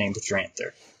panther named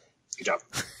Dranther. Good job.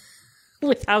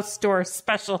 With house store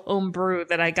special home brew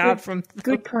that I got from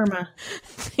Good karma.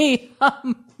 the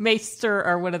maester,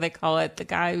 or what do they call it? The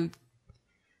guy who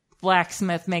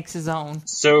blacksmith makes his own.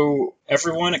 So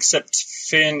everyone except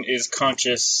Finn is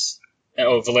conscious.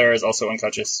 Oh, Valera is also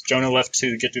unconscious. Jonah left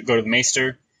to go to the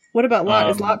maester. What about Lot?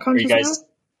 Is Lot conscious now?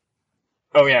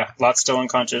 Oh yeah, Lot's still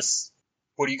unconscious.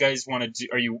 What do you guys want to do?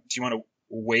 Do you want to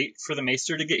wait for the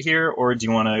maester to get here, or do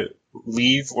you want to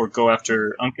leave or go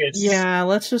after Uncas? Yeah,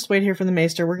 let's just wait here for the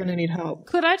maester. We're going to need help.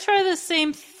 Could I try the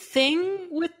same thing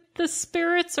with the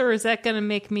spirits, or is that going to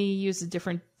make me use a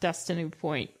different destiny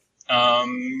point?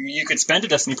 You could spend a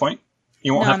destiny point.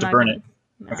 You won't have to burn it.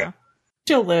 No. Okay.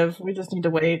 She'll live. We just need to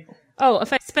wait. Oh,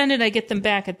 if I spend it, I get them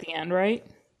back at the end, right?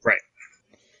 Right.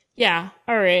 Yeah,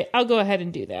 all right. I'll go ahead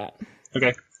and do that.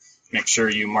 Okay. Make sure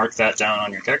you mark that down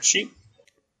on your character sheet.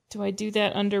 Do I do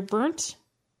that under burnt?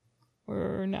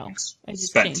 Or no? I just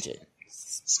Spent. change it.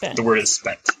 Spent. The word is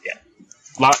spent, yeah.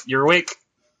 Lot, you're awake.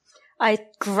 I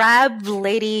grab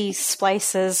Lady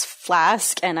Splice's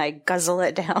flask and I guzzle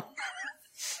it down.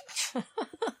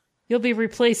 You'll be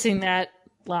replacing that,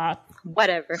 Lot.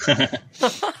 Whatever.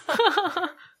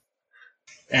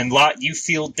 And Lot, you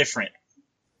feel different.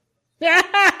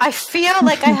 I feel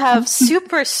like I have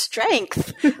super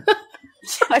strength.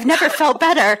 I've never felt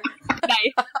better.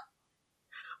 Nice.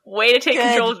 Way to take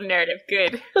control of the narrative.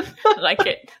 Good. I like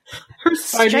it.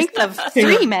 Strength of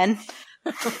 3 men.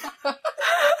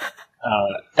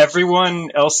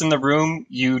 Everyone else in the room,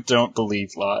 you don't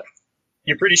believe Lot.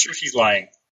 You're pretty sure she's lying.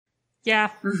 Yeah.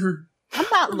 Mm-hmm. I'm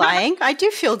not lying. I do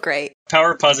feel great.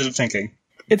 Power of positive thinking.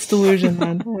 It's delusion,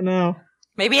 then. Oh, no.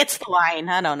 Maybe it's the wine.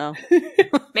 I don't know.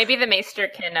 Maybe the maester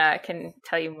can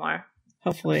tell you more.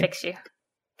 Hopefully. Fix you.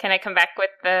 Can I come back with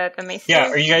the maester? Yeah,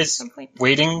 are you guys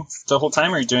waiting the whole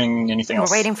time, or are you doing anything else?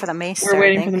 We're waiting for the maester. We're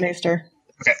waiting for the maester.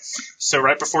 Okay, so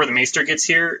right before the maester gets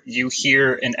here, you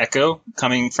hear an echo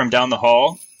coming from down the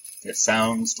hall. It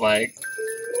sounds like...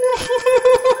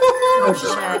 Oh, shit.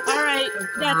 All right,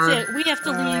 that's it. We have to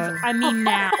leave. I mean,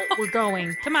 now. We're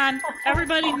going. Come on.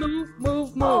 Everybody move,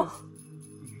 move, move.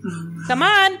 Come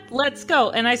on. Let's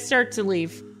go. And I start to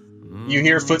leave. You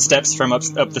hear footsteps from up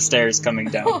the stairs coming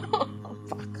down.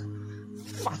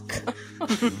 Fuck.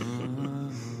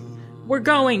 We're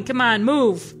going. Come on,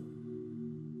 move.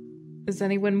 Is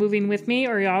anyone moving with me,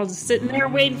 or are y'all just sitting there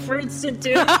waiting for instant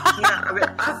doom? Yeah, I mean,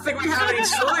 I don't think we have any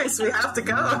choice. We have to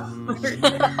go.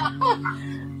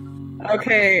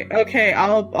 Okay.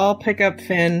 I'll pick up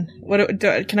Finn.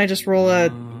 Can I just roll a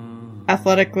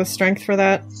athletic with strength for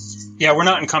that? Yeah, we're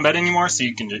not in combat anymore, so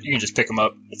you can just pick him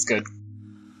up. It's good.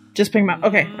 Just pick him up.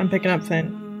 Okay, I'm picking up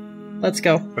Finn. Let's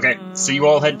go. Okay, so you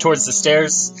all head towards the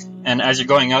stairs, and as you're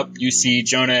going up, you see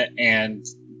Jonah and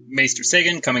Maester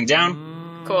Sagan coming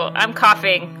down. Cool. I'm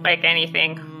coughing like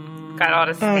anything. Got all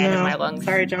the sand in my lungs.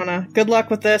 Sorry, Jonah. Good luck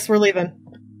with this. We're leaving.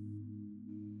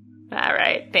 All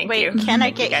right. Thank you. Wait, can I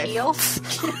Thank you, get guys. healed?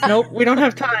 Nope, we don't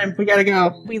have time. We gotta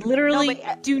go. We literally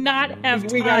do not have time.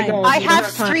 We gotta go. I We don't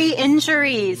have time. 3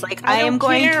 injuries. Like, I am don't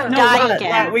going care. to No, die Lot,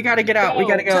 again. we gotta get out. We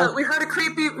gotta go. We heard a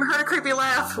creepy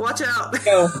laugh. Watch out.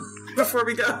 Go. Before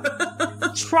we go.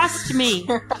 Trust me.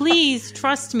 Please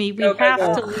trust me. We Go, go, have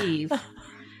go. to leave.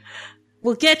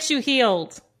 We'll get you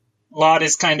healed. Lot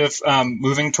is kind of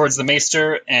moving towards the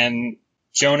Maester, and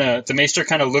Jonah, the Maester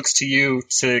kind of looks to you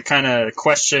to kind of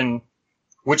question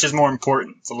which is more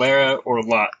important, Valera or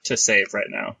Lot to save right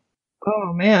now.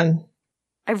 Oh, man.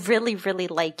 I really, really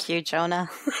like you, Jonah.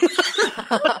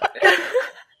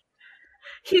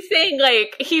 He's saying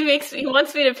like he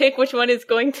wants me to pick which one is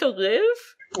going to live.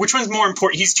 Which one's more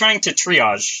important? He's trying to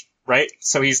triage, right?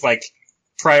 So he's like,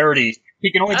 priority.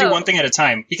 He can only do one thing at a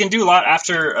time. He can do a lot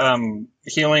after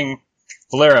healing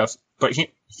Valera, but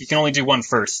he can only do one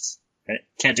first. Right?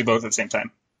 Can't do both at the same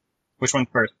time. Which one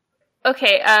first?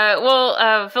 Okay.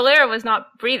 Valera was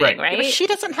not breathing, right? But she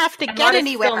doesn't have to And get Lot is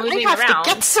anywhere. still I moving have around. to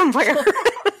get somewhere.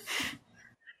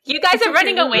 You guys are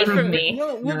running away from me.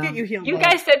 We'll get you healed. You Lot.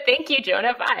 guys said thank you,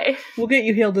 Jonah. Bye. We'll get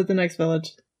you healed at the next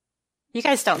village. You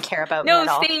guys don't care about me No, at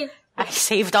all. stay. I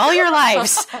saved all your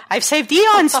lives. I've saved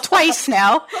Eon's twice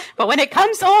now. But when it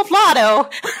comes to old Lotto...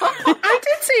 I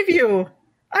did save you.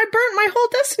 I burnt my whole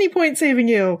destiny point saving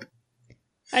you.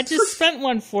 I just spent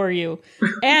one for you.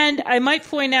 And I might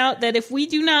point out that if we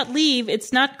do not leave,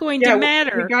 it's not going to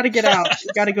matter. We gotta get out.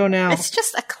 We gotta go now. It's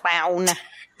just a clown.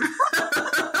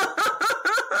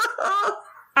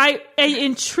 I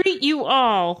entreat you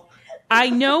all. I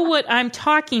know what I'm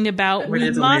talking about. We We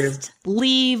need to must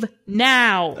leave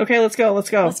now. Okay, let's go. Let's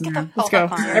go. Let's go.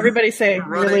 Everybody say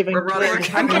we're leaving. We're running.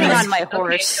 I'm getting on my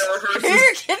horse.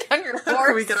 Get on your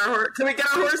horse. Can we get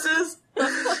our horses?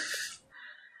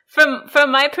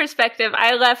 From my perspective,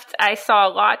 I saw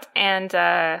Lot and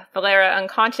Valera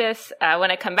unconscious. When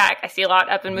I come back, I see Lot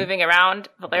up and moving around.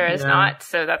 Valera is not,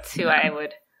 so that's who I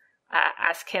would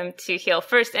ask him to heal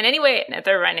first. And anyway,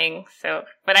 they're running. So,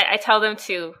 but I tell them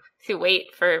to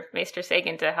wait for Maester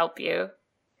Sagan to help you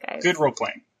guys. Good role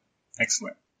playing.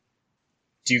 Excellent.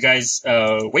 Do you guys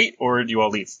wait or do you all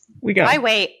leave? We go. I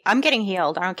wait. I'm getting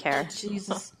healed. I don't care.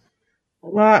 Jesus.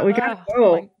 Lot, we gotta Oh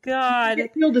go. my God.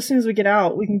 Get healed as soon as we get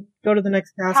out. We can go to the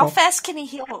next castle. How fast can he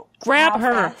heal? Grab How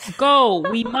her. fast? Go.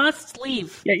 We must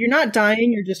leave. Yeah, you're not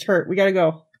dying. You're just hurt. We gotta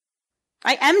go.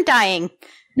 I am dying.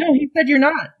 No, he said you're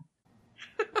not.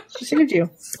 She saved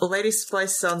you. Well, Lady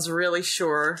Splice sounds really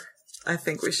sure. I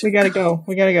think we should. We gotta go.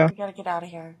 We gotta go. We gotta get out of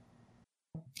here.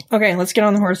 Okay, let's get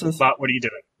on the horses. Lot, what are you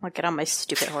doing? I'll get on my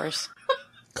stupid horse.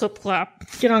 Clip clop.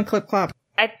 Get on Clip Clop.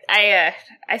 I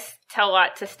tell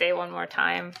Lot to stay one more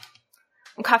time.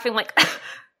 I'm coughing like,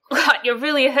 Lot, you're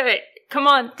really hurt. Come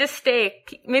on, just stay.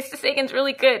 Mr. Sagan's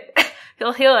really good.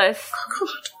 He'll heal us.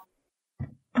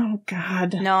 Oh,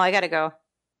 God. No, I gotta go.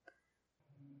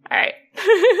 Alright.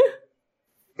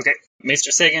 Okay.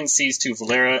 Maester Sagan sees to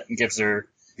Valera and gives her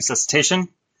resuscitation,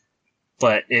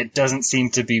 but it doesn't seem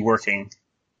to be working.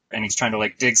 And he's trying to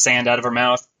dig sand out of her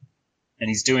mouth, and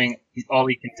he's doing all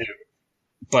he can do.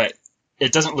 But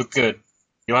it doesn't look good.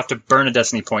 You'll have to burn a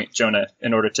destiny point, Jonah,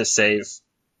 in order to save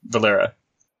Valera.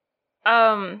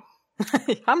 How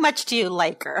much do you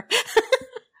like her?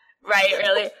 Right,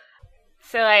 really.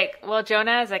 So,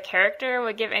 Jonah as a character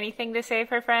would give anything to save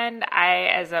her friend. I,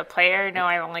 as a player, know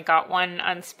I've only got one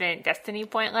unspent destiny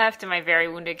point left, and my very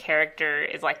wounded character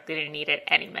is likely to need it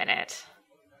any minute.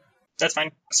 That's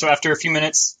fine. So after a few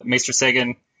minutes, Maester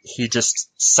Sagan, he just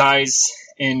sighs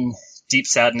in deep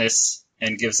sadness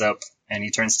and gives up, and he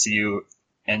turns to you,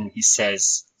 and he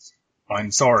says,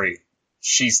 I'm sorry.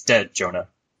 She's dead, Jonah.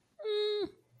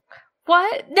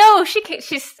 What? No, she can't.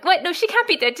 No, she can't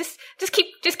be dead. Just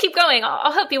keep going.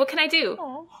 I'll help you. What can I do?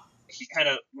 He kind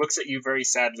of looks at you very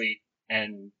sadly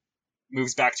and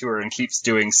moves back to her and keeps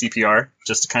doing CPR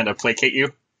just to kind of placate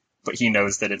you, but he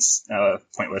knows that it's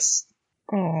pointless.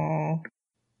 Oh,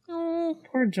 Oh,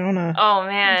 poor Jonah. Oh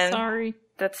man, I'm sorry.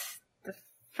 That's the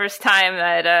first time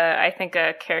that I think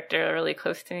a character really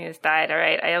close to me has died. All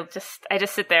right, I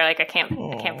just sit there like I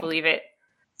can't believe it.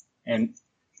 And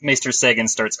Maester Sagan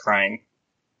starts crying.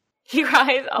 He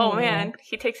cries. Oh man,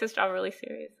 he takes his job really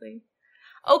seriously.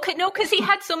 Okay, no, because he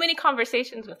had so many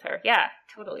conversations with her. Yeah,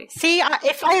 totally. See,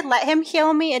 if I let him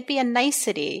heal me, it'd be a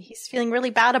nicety. He's feeling really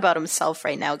bad about himself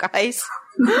right now, guys.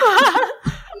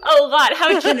 Oh, Lot,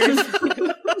 how generous.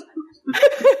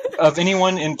 Of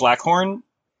anyone in Blackhorn,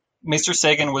 Maester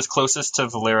Sagan was closest to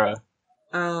Valera.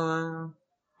 Well,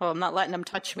 I'm not letting him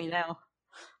touch me now.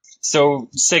 So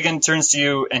Sagan turns to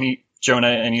you, Jonah,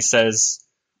 and he says,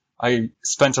 I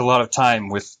spent a lot of time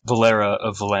with Valera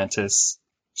of Volantis.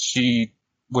 She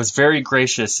was very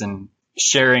gracious in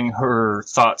sharing her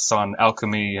thoughts on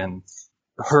alchemy and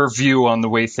her view on the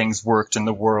way things worked in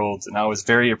the world, and I was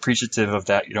very appreciative of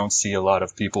that. You don't see a lot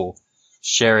of people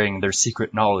sharing their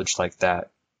secret knowledge like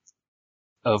that.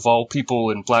 Of all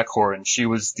people in Blackhorn, she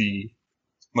was the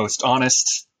most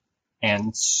honest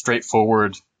and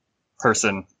straightforward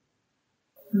person.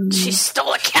 She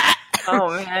stole a cat. Oh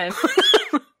man.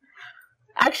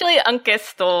 Actually, Uncas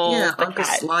stole Yeah, the Uncas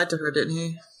cat. lied to her, didn't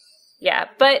he? Yeah,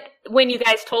 but when you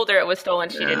guys told her it was stolen,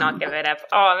 she did not give it up.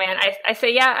 Oh man, I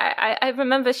say yeah. I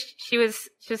remember she was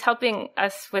helping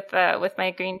us with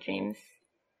my green dreams.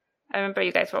 I remember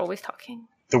you guys were always talking.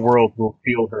 The world will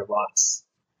feel her loss.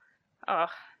 Oh.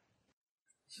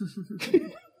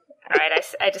 All right,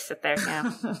 I just sit there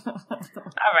now.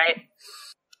 All right.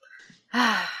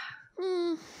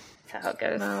 That's how it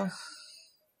goes.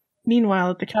 Meanwhile,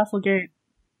 at the castle gate.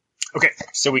 Okay,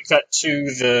 so we cut to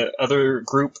the other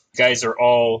group. You guys are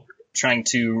all trying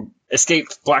to escape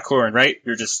Blackhorn, right?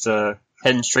 You're just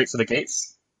heading straight for the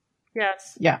gates?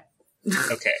 Yes. Yeah.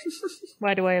 Okay.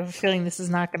 Why do I have a feeling this is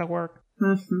not going to work?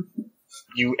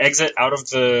 You exit out of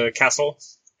the castle,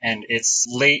 and it's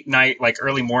late night, like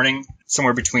early morning,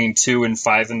 somewhere between 2 and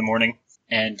 5 in the morning.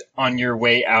 And on your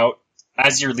way out,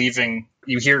 as you're leaving,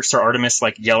 you hear Sir Artemis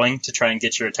like yelling to try and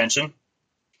get your attention.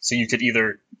 So you could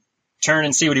either turn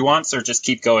and see what he wants, or just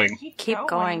keep going. Keep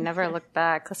going, never look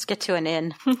back. Let's get to an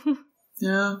inn.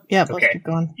 Yeah. Yeah, let's Okay. keep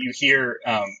going. You hear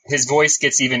his voice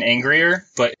gets even angrier,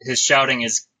 but his shouting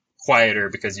is quieter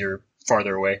because you're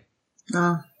farther away.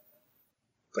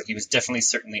 But he was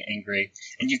certainly angry.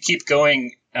 And you keep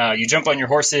going. You jump on your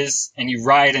horses, and you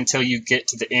ride until you get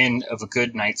to the inn of a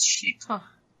good night's sheep.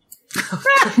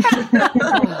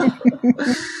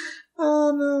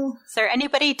 Oh no. Is there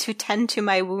anybody to tend to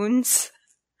my wounds?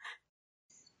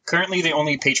 Currently, the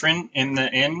only patron in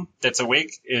the inn that's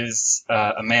awake is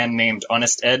a man named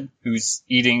Honest Ed, who's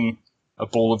eating a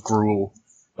bowl of gruel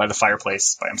by the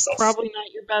fireplace by himself. Probably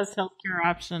not your best healthcare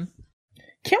option.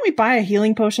 Can't we buy a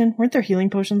healing potion? Weren't there healing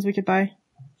potions we could buy?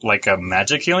 Like a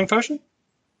magic healing potion?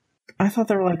 I thought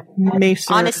they were like mace.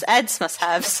 Honest Eds must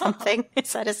have something.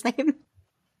 Is that his name?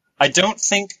 I don't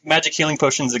think magic healing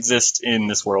potions exist in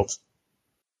this world.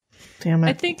 Damn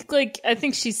it. I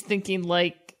think she's thinking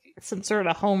like some sort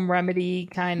of home remedy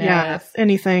kind of. Yeah,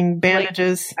 anything.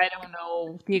 Bandages. I don't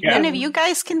know. None of you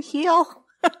guys can heal.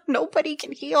 Nobody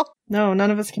can heal. No,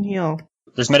 none of us can heal.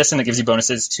 There's medicine that gives you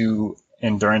bonuses to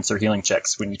endurance or healing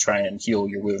checks when you try and heal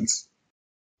your wounds.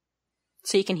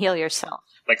 So you can heal yourself.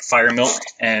 Like fire milk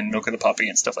and milk of the poppy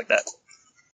and stuff like that.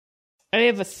 I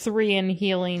have a 3 in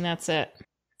healing, that's it.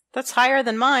 That's higher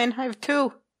than mine. I have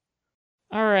 2.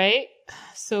 Alright,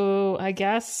 so I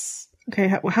guess... Okay,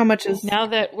 how much is... Now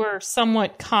that we're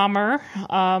somewhat calmer,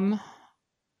 I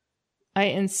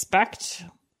inspect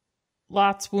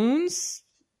Lot's wounds.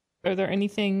 Are there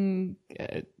anything...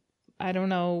 I don't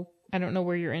know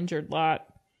where you're injured, Lot.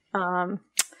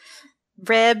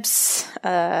 Ribs,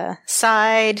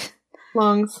 side,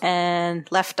 lungs, and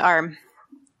left arm.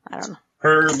 I don't know.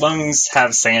 Her lungs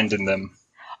have sand in them.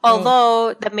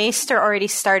 Although the maester already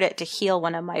started to heal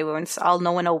one of my wounds, I'll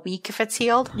know in a week if it's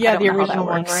healed. Yeah, the know how that original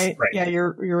one, works. right? Yeah,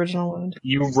 your original wound.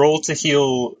 You roll to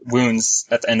heal wounds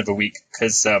at the end of a week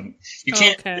because you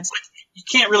can't. Okay. It's like you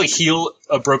can't really heal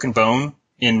a broken bone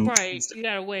in. Right, you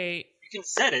gotta wait. You can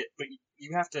set it, but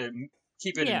you have to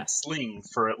keep it in Yeah. a sling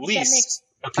for at least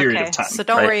a period Okay, of time. so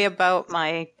don't right? worry about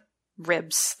my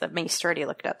ribs. The maester already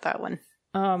looked at that one.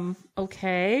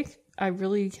 Okay. I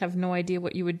really have no idea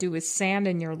what you would do with sand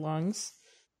in your lungs.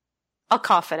 I'll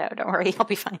cough it out. Don't worry. I'll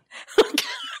be fine.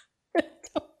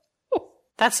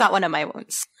 That's not one of my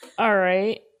wounds.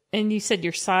 Alright. And you said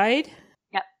your side?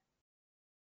 Yep.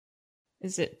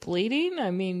 Is it bleeding? I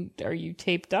mean, are you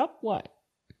taped up? What?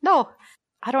 No,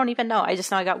 I don't even know. I just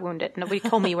know I got wounded. Nobody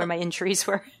told me where my injuries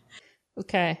were.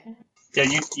 Okay.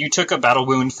 Yeah, you took a battle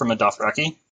wound from a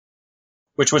Dothraki,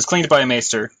 which was cleaned by a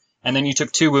maester, and then you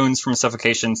took 2 wounds from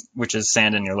suffocation, which is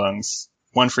sand in your lungs.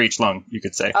 1 for each lung, you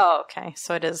could say. Oh, okay.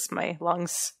 So it is my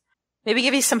lungs. Maybe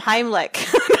give you some Heimlich.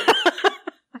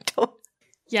 I don't.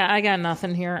 Yeah, I got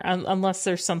nothing here, unless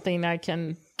there's something I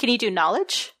can... Can you do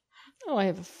knowledge? Oh, I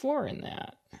have a 4 in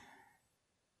that.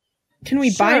 Can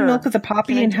we buy Sure. milk with a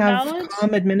poppy Can I and do have knowledge?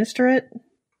 Calm administer it?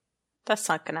 That's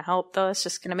not going to help, though. It's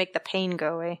just going to make the pain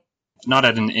go away. Not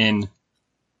at an inn.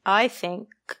 I think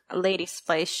Lady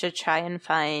Splice should try and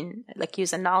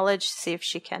use a knowledge, see if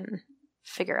she can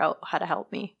figure out how to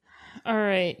help me.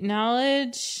 Alright,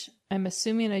 knowledge. I'm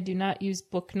assuming I do not use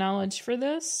book knowledge for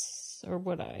this, or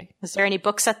would I? Is there any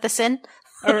books at this inn?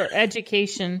 Or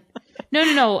education?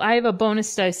 No. I have a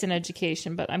bonus dice in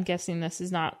education, but I'm guessing this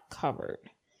is not covered.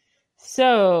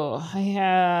 So I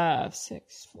have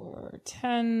 6, 4,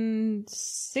 10,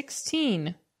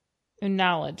 16 in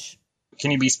knowledge.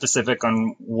 Can you be specific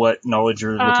on what knowledge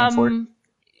you're looking for?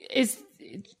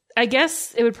 I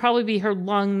guess it would probably be her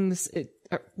lungs.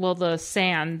 The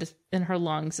sand in her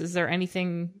lungs. Is there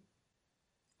anything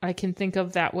I can think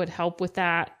of that would help with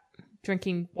that?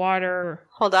 Drinking water.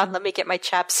 Hold on, let me get my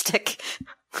chapstick.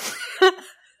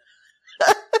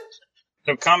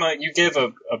 So, Kama, you give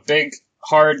a big,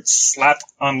 hard slap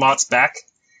on Lot's back,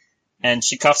 and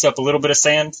she coughs up a little bit of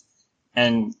sand,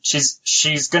 and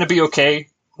she's gonna be okay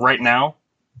right now,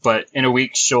 but in a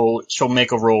week she'll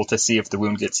make a roll to see if the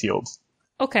wound gets healed.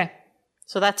 Okay.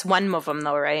 So that's one of them,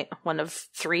 though, right? 1 of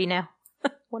 3 now?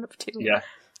 1 of 2? Yeah.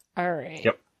 All right.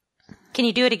 Yep. Can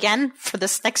you do it again for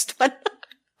this next one?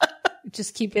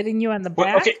 Just keep hitting you on the back?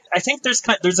 Well, okay, I think there's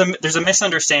a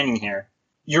misunderstanding here.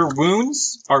 Your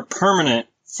wounds are permanent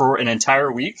for an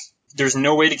entire week. There's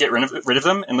no way to get rid of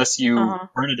them unless you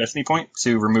earn a destiny point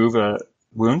to remove a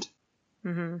wound.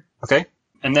 Mm-hmm. Okay?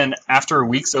 And then after a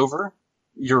week's over,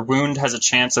 your wound has a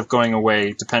chance of going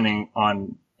away depending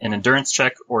on an endurance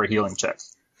check or a healing check.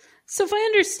 So if I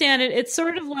understand it, it's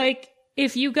sort of like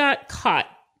if you got cut,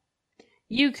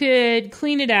 you could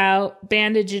clean it out,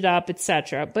 bandage it up,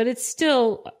 etc. But it's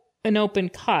still an open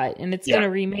cut, and it's going to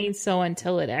remain so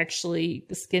until the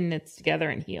skin knits together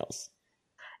and heals.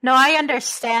 No, I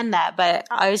understand that, but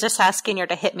I was just asking her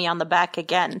to hit me on the back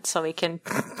again so we can...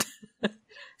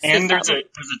 And there's a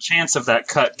chance of that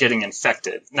cut getting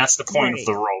infected. And that's the point of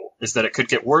the roll, is that it could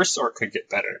get worse or it could get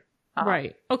better.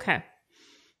 Right. Okay.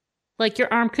 Like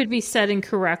your arm could be set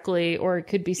incorrectly, or it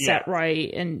could be set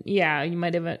right, and you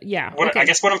might have. Okay. I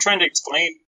guess what I'm trying to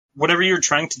explain, whatever you're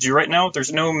trying to do right now,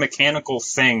 there's no mechanical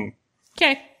thing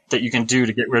that you can do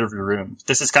to get rid of your wound.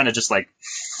 This is kind of just like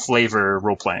flavor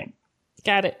role playing.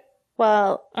 Got it.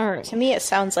 Well, all right. To me, it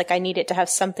sounds like I needed to have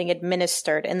something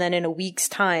administered, and then in a week's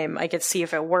time, I could see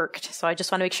if it worked. So I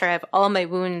just want to make sure I have all my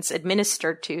wounds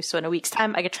administered to, so in a week's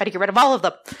time, I could try to get rid of all of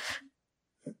them.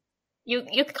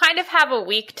 You kind of have a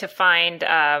week to find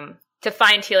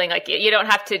healing. Like you don't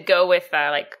have to go with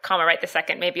like Kama right the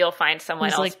second. Maybe you'll find someone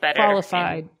Who's, else like, better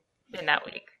qualified in that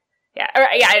week.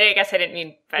 I guess I didn't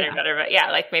mean better, but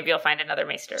like maybe you'll find another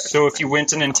maester. So if you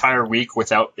went an entire week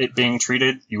without it being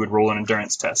treated, you would roll an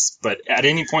endurance test. But at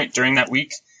any point during that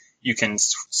week, you can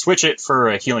switch it for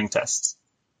a healing test.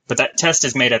 But that test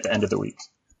is made at the end of the week.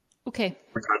 Okay.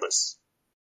 Regardless.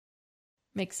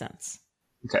 Makes sense.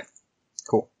 Okay.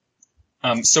 Cool.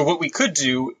 So what we could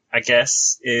do, I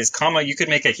guess, is, Kama, you could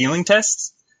make a healing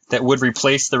test that would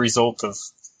replace the result of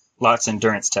Lot's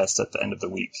endurance test at the end of the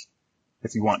week,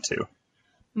 if you want to.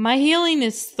 My healing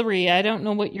is 3. I don't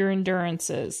know what your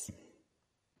endurance is.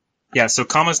 Yeah, so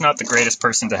Kama's not the greatest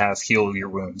person to have heal your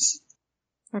wounds.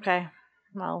 Okay.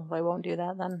 Well, I won't do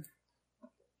that then.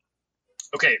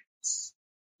 Okay.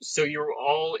 So you're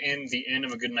all in the Inn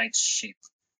of a Good Night's Sheep.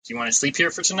 Do you want to sleep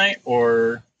here for tonight,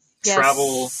 or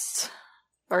travel...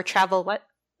 Or travel what?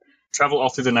 Travel all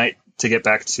through the night to get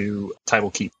back to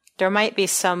Tybal Keep. There might be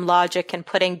some logic in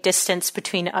putting distance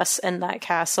between us and that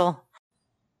castle.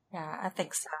 Yeah, I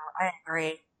think so. I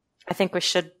agree. I think we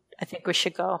should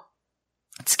go.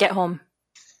 Let's get home.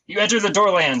 You enter the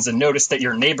Doorlands and notice that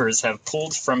your neighbors have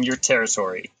pulled from your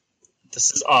territory.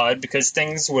 This is odd because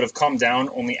things would have calmed down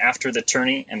only after the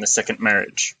tourney and the second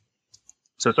marriage.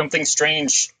 So something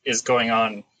strange is going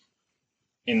on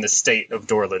in the state of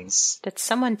Doorlands. Did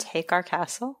someone take our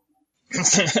castle?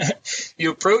 You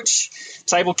approach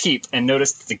Tybal Keep and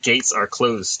notice that the gates are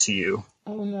closed to you.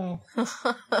 Oh no.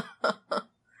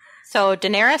 So,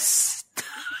 Daenerys?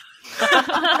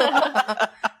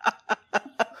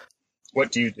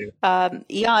 What do you do?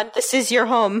 Eon, this is your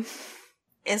home.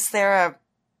 Is there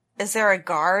a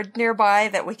guard nearby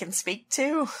that we can speak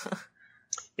to?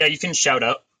 Yeah, you can shout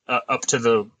out up to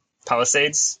the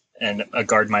palisades, and a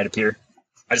guard might appear.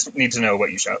 I just need to know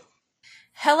what you shout.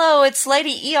 Hello, it's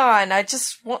Lady Eon. I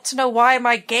just want to know why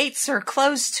my gates are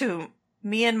closed to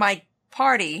me and my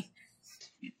party.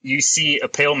 You see a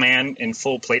pale man in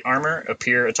full plate armor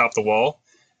appear atop the wall,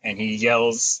 and he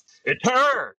yells, "It's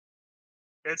her!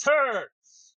 It's her!"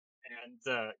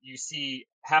 And you see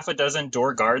half a dozen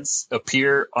door guards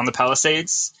appear on the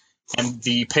palisades, and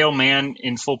the pale man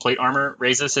in full plate armor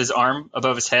raises his arm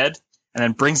above his head, and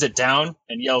then brings it down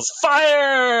and yells,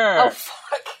 "Fire!" Oh,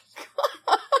 fuck.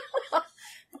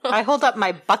 I hold up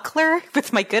my buckler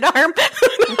with my good arm.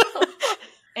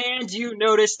 And you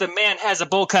notice the man has a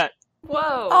bowl cut.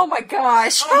 Whoa. Oh my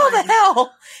gosh! How the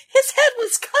hell? His head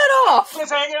was cut off.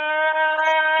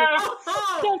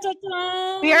 Dun, dun,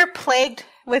 dun. We are plagued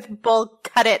with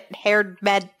bull-cut-it haired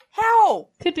men. How?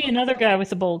 Could be another guy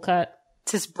with a bowl cut.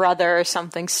 It's his brother or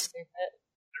something stupid.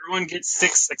 Everyone gets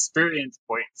 6 experience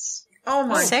points. Oh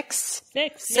my. 6?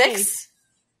 6. Six?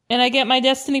 And I get my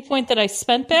destiny point that I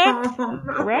spent back?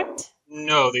 Correct?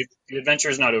 No, the adventure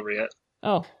is not over yet.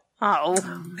 Oh.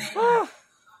 Oh.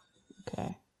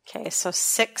 Okay. Okay, so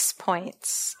 6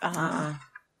 points. How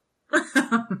do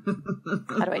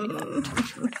I do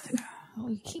that? Oh,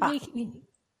 you keep making me...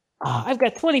 Oh, I've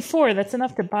got 24. That's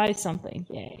enough to buy something.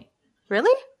 Yay.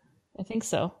 Really? I think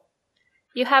so.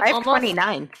 You have I have almost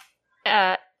 29.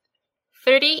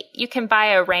 30. You can buy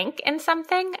a rank in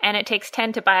something, and it takes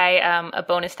 10 to buy a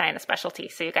bonus die in a specialty.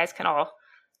 So you guys can all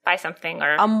buy something.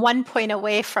 Or I'm 1 point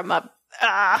away from a...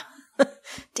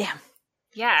 damn.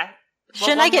 yeah. Well,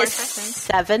 Shouldn't I one more get session.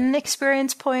 7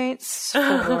 experience points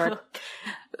for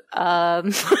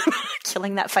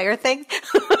killing that fire thing?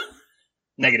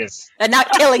 Negative. And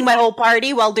not killing my whole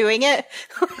party while doing it?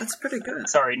 That's pretty good.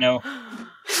 Sorry, no.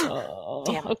 Oh,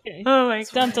 Damn. okay. Oh my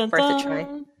Dun, dun, Worth a dun. try.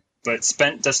 But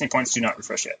spent destiny points do not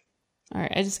refresh yet. All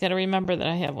right, I just got to remember that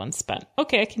I have one spent.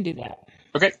 Okay, I can do that.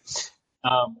 Okay.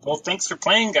 Well, thanks for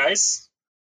playing, guys.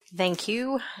 Thank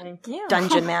you, Thank you.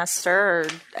 Dungeon Master,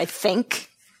 I think.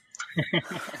 You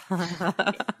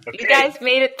guys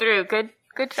made it through. Good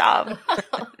job.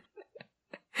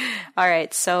 All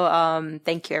right, so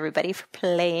thank you everybody for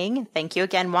playing. Thank you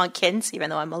again, Wonkins, even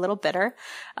though I'm a little bitter.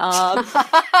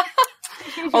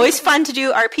 Always fun to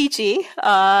do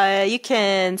RPG. You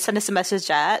can send us a message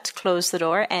at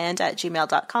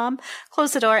closethedoor@gmail.com,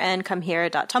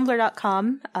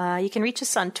 closethedoor@comehere.tumblr.com. You can reach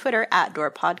us on Twitter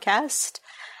 @DoorPodcast.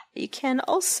 You can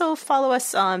also follow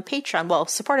us on Patreon. Well,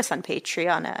 support us on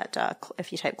Patreon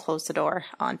if you type Close the Door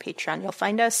on Patreon, you'll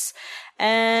find us.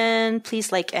 And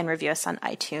please like and review us on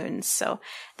iTunes. So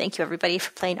thank you everybody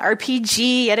for playing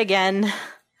RPG yet again.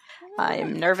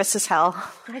 I'm nervous as hell.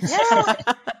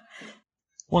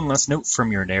 One last note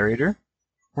from your narrator.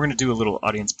 We're going to do a little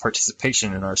audience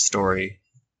participation in our story.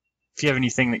 If you have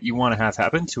anything that you want to have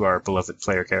happen to our beloved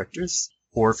player characters,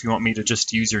 or if you want me to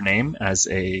just use your name as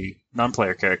a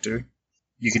non-player character,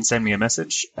 you can send me a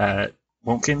message at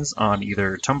Wonkins on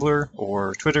either Tumblr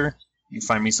or Twitter. You can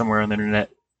find me somewhere on the internet,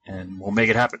 and we'll make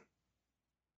it happen.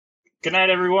 Good night,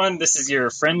 everyone. This is your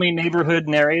friendly neighborhood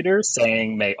narrator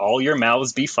saying, may all your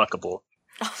mouths be fuckable.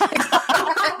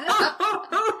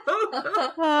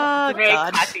 Oh, Very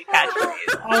God. classy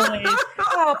catchphrase. Always.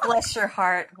 Oh, bless your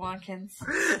heart, Wonkins.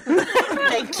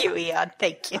 Thank you, Eon.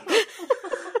 Thank you.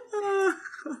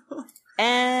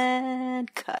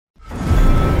 And cut.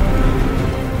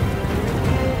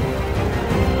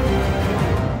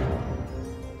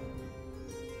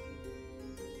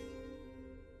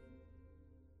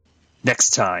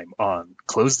 Next time on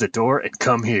Close the Door and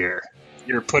Come Here.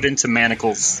 You're put into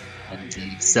manacles and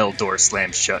the cell door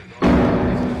slams shut.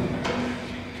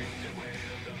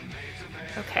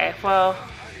 Okay, well,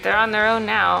 they're on their own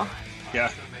now.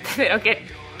 Yeah. They don't get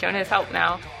Jonah's help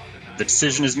now. The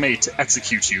decision is made to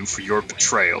execute you for your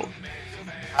betrayal.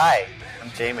 Hi,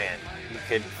 I'm J-Man. You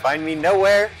could find me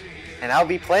nowhere, and I'll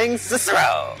be playing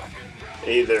Cicero.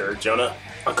 Hey there, Jonah.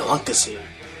 Uncle Uncas here.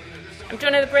 I'm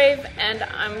Jonah the Brave, and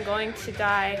I'm going to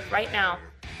die right now.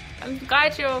 I'm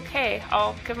glad you're okay.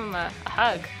 I'll give him a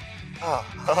hug.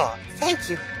 Oh, thank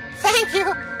you. Thank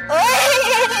you.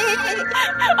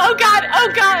 Oh God! Oh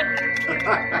God!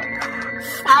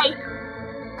 Hi.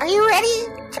 Are you ready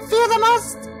to feel the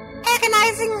most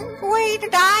agonizing way to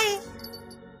die?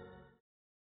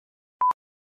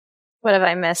 What have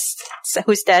I missed? So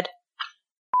who's dead?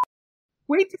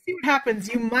 Wait to see what happens.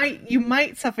 You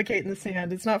might suffocate in the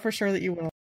sand. It's not for sure that you will.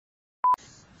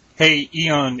 Hey,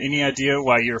 Eon, any idea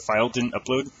why your file didn't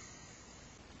upload?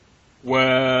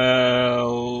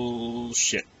 Well,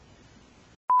 shit.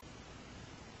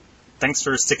 Thanks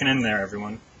for sticking in there,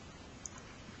 everyone.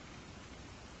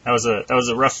 That was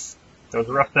a rough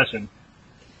session.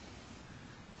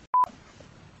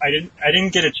 I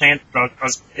didn't get a chance.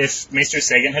 If Maester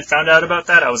Sagan had found out about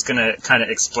that, I was gonna kind of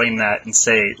explain that and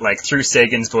say, like, through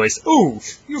Sagan's voice, "Ooh,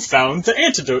 you found the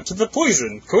antidote to the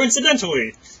poison,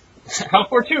 coincidentally. How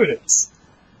fortuitous."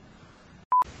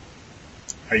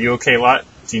 Are you okay, Lot?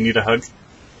 Do you need a hug?